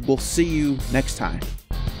listening. We'll see you next time.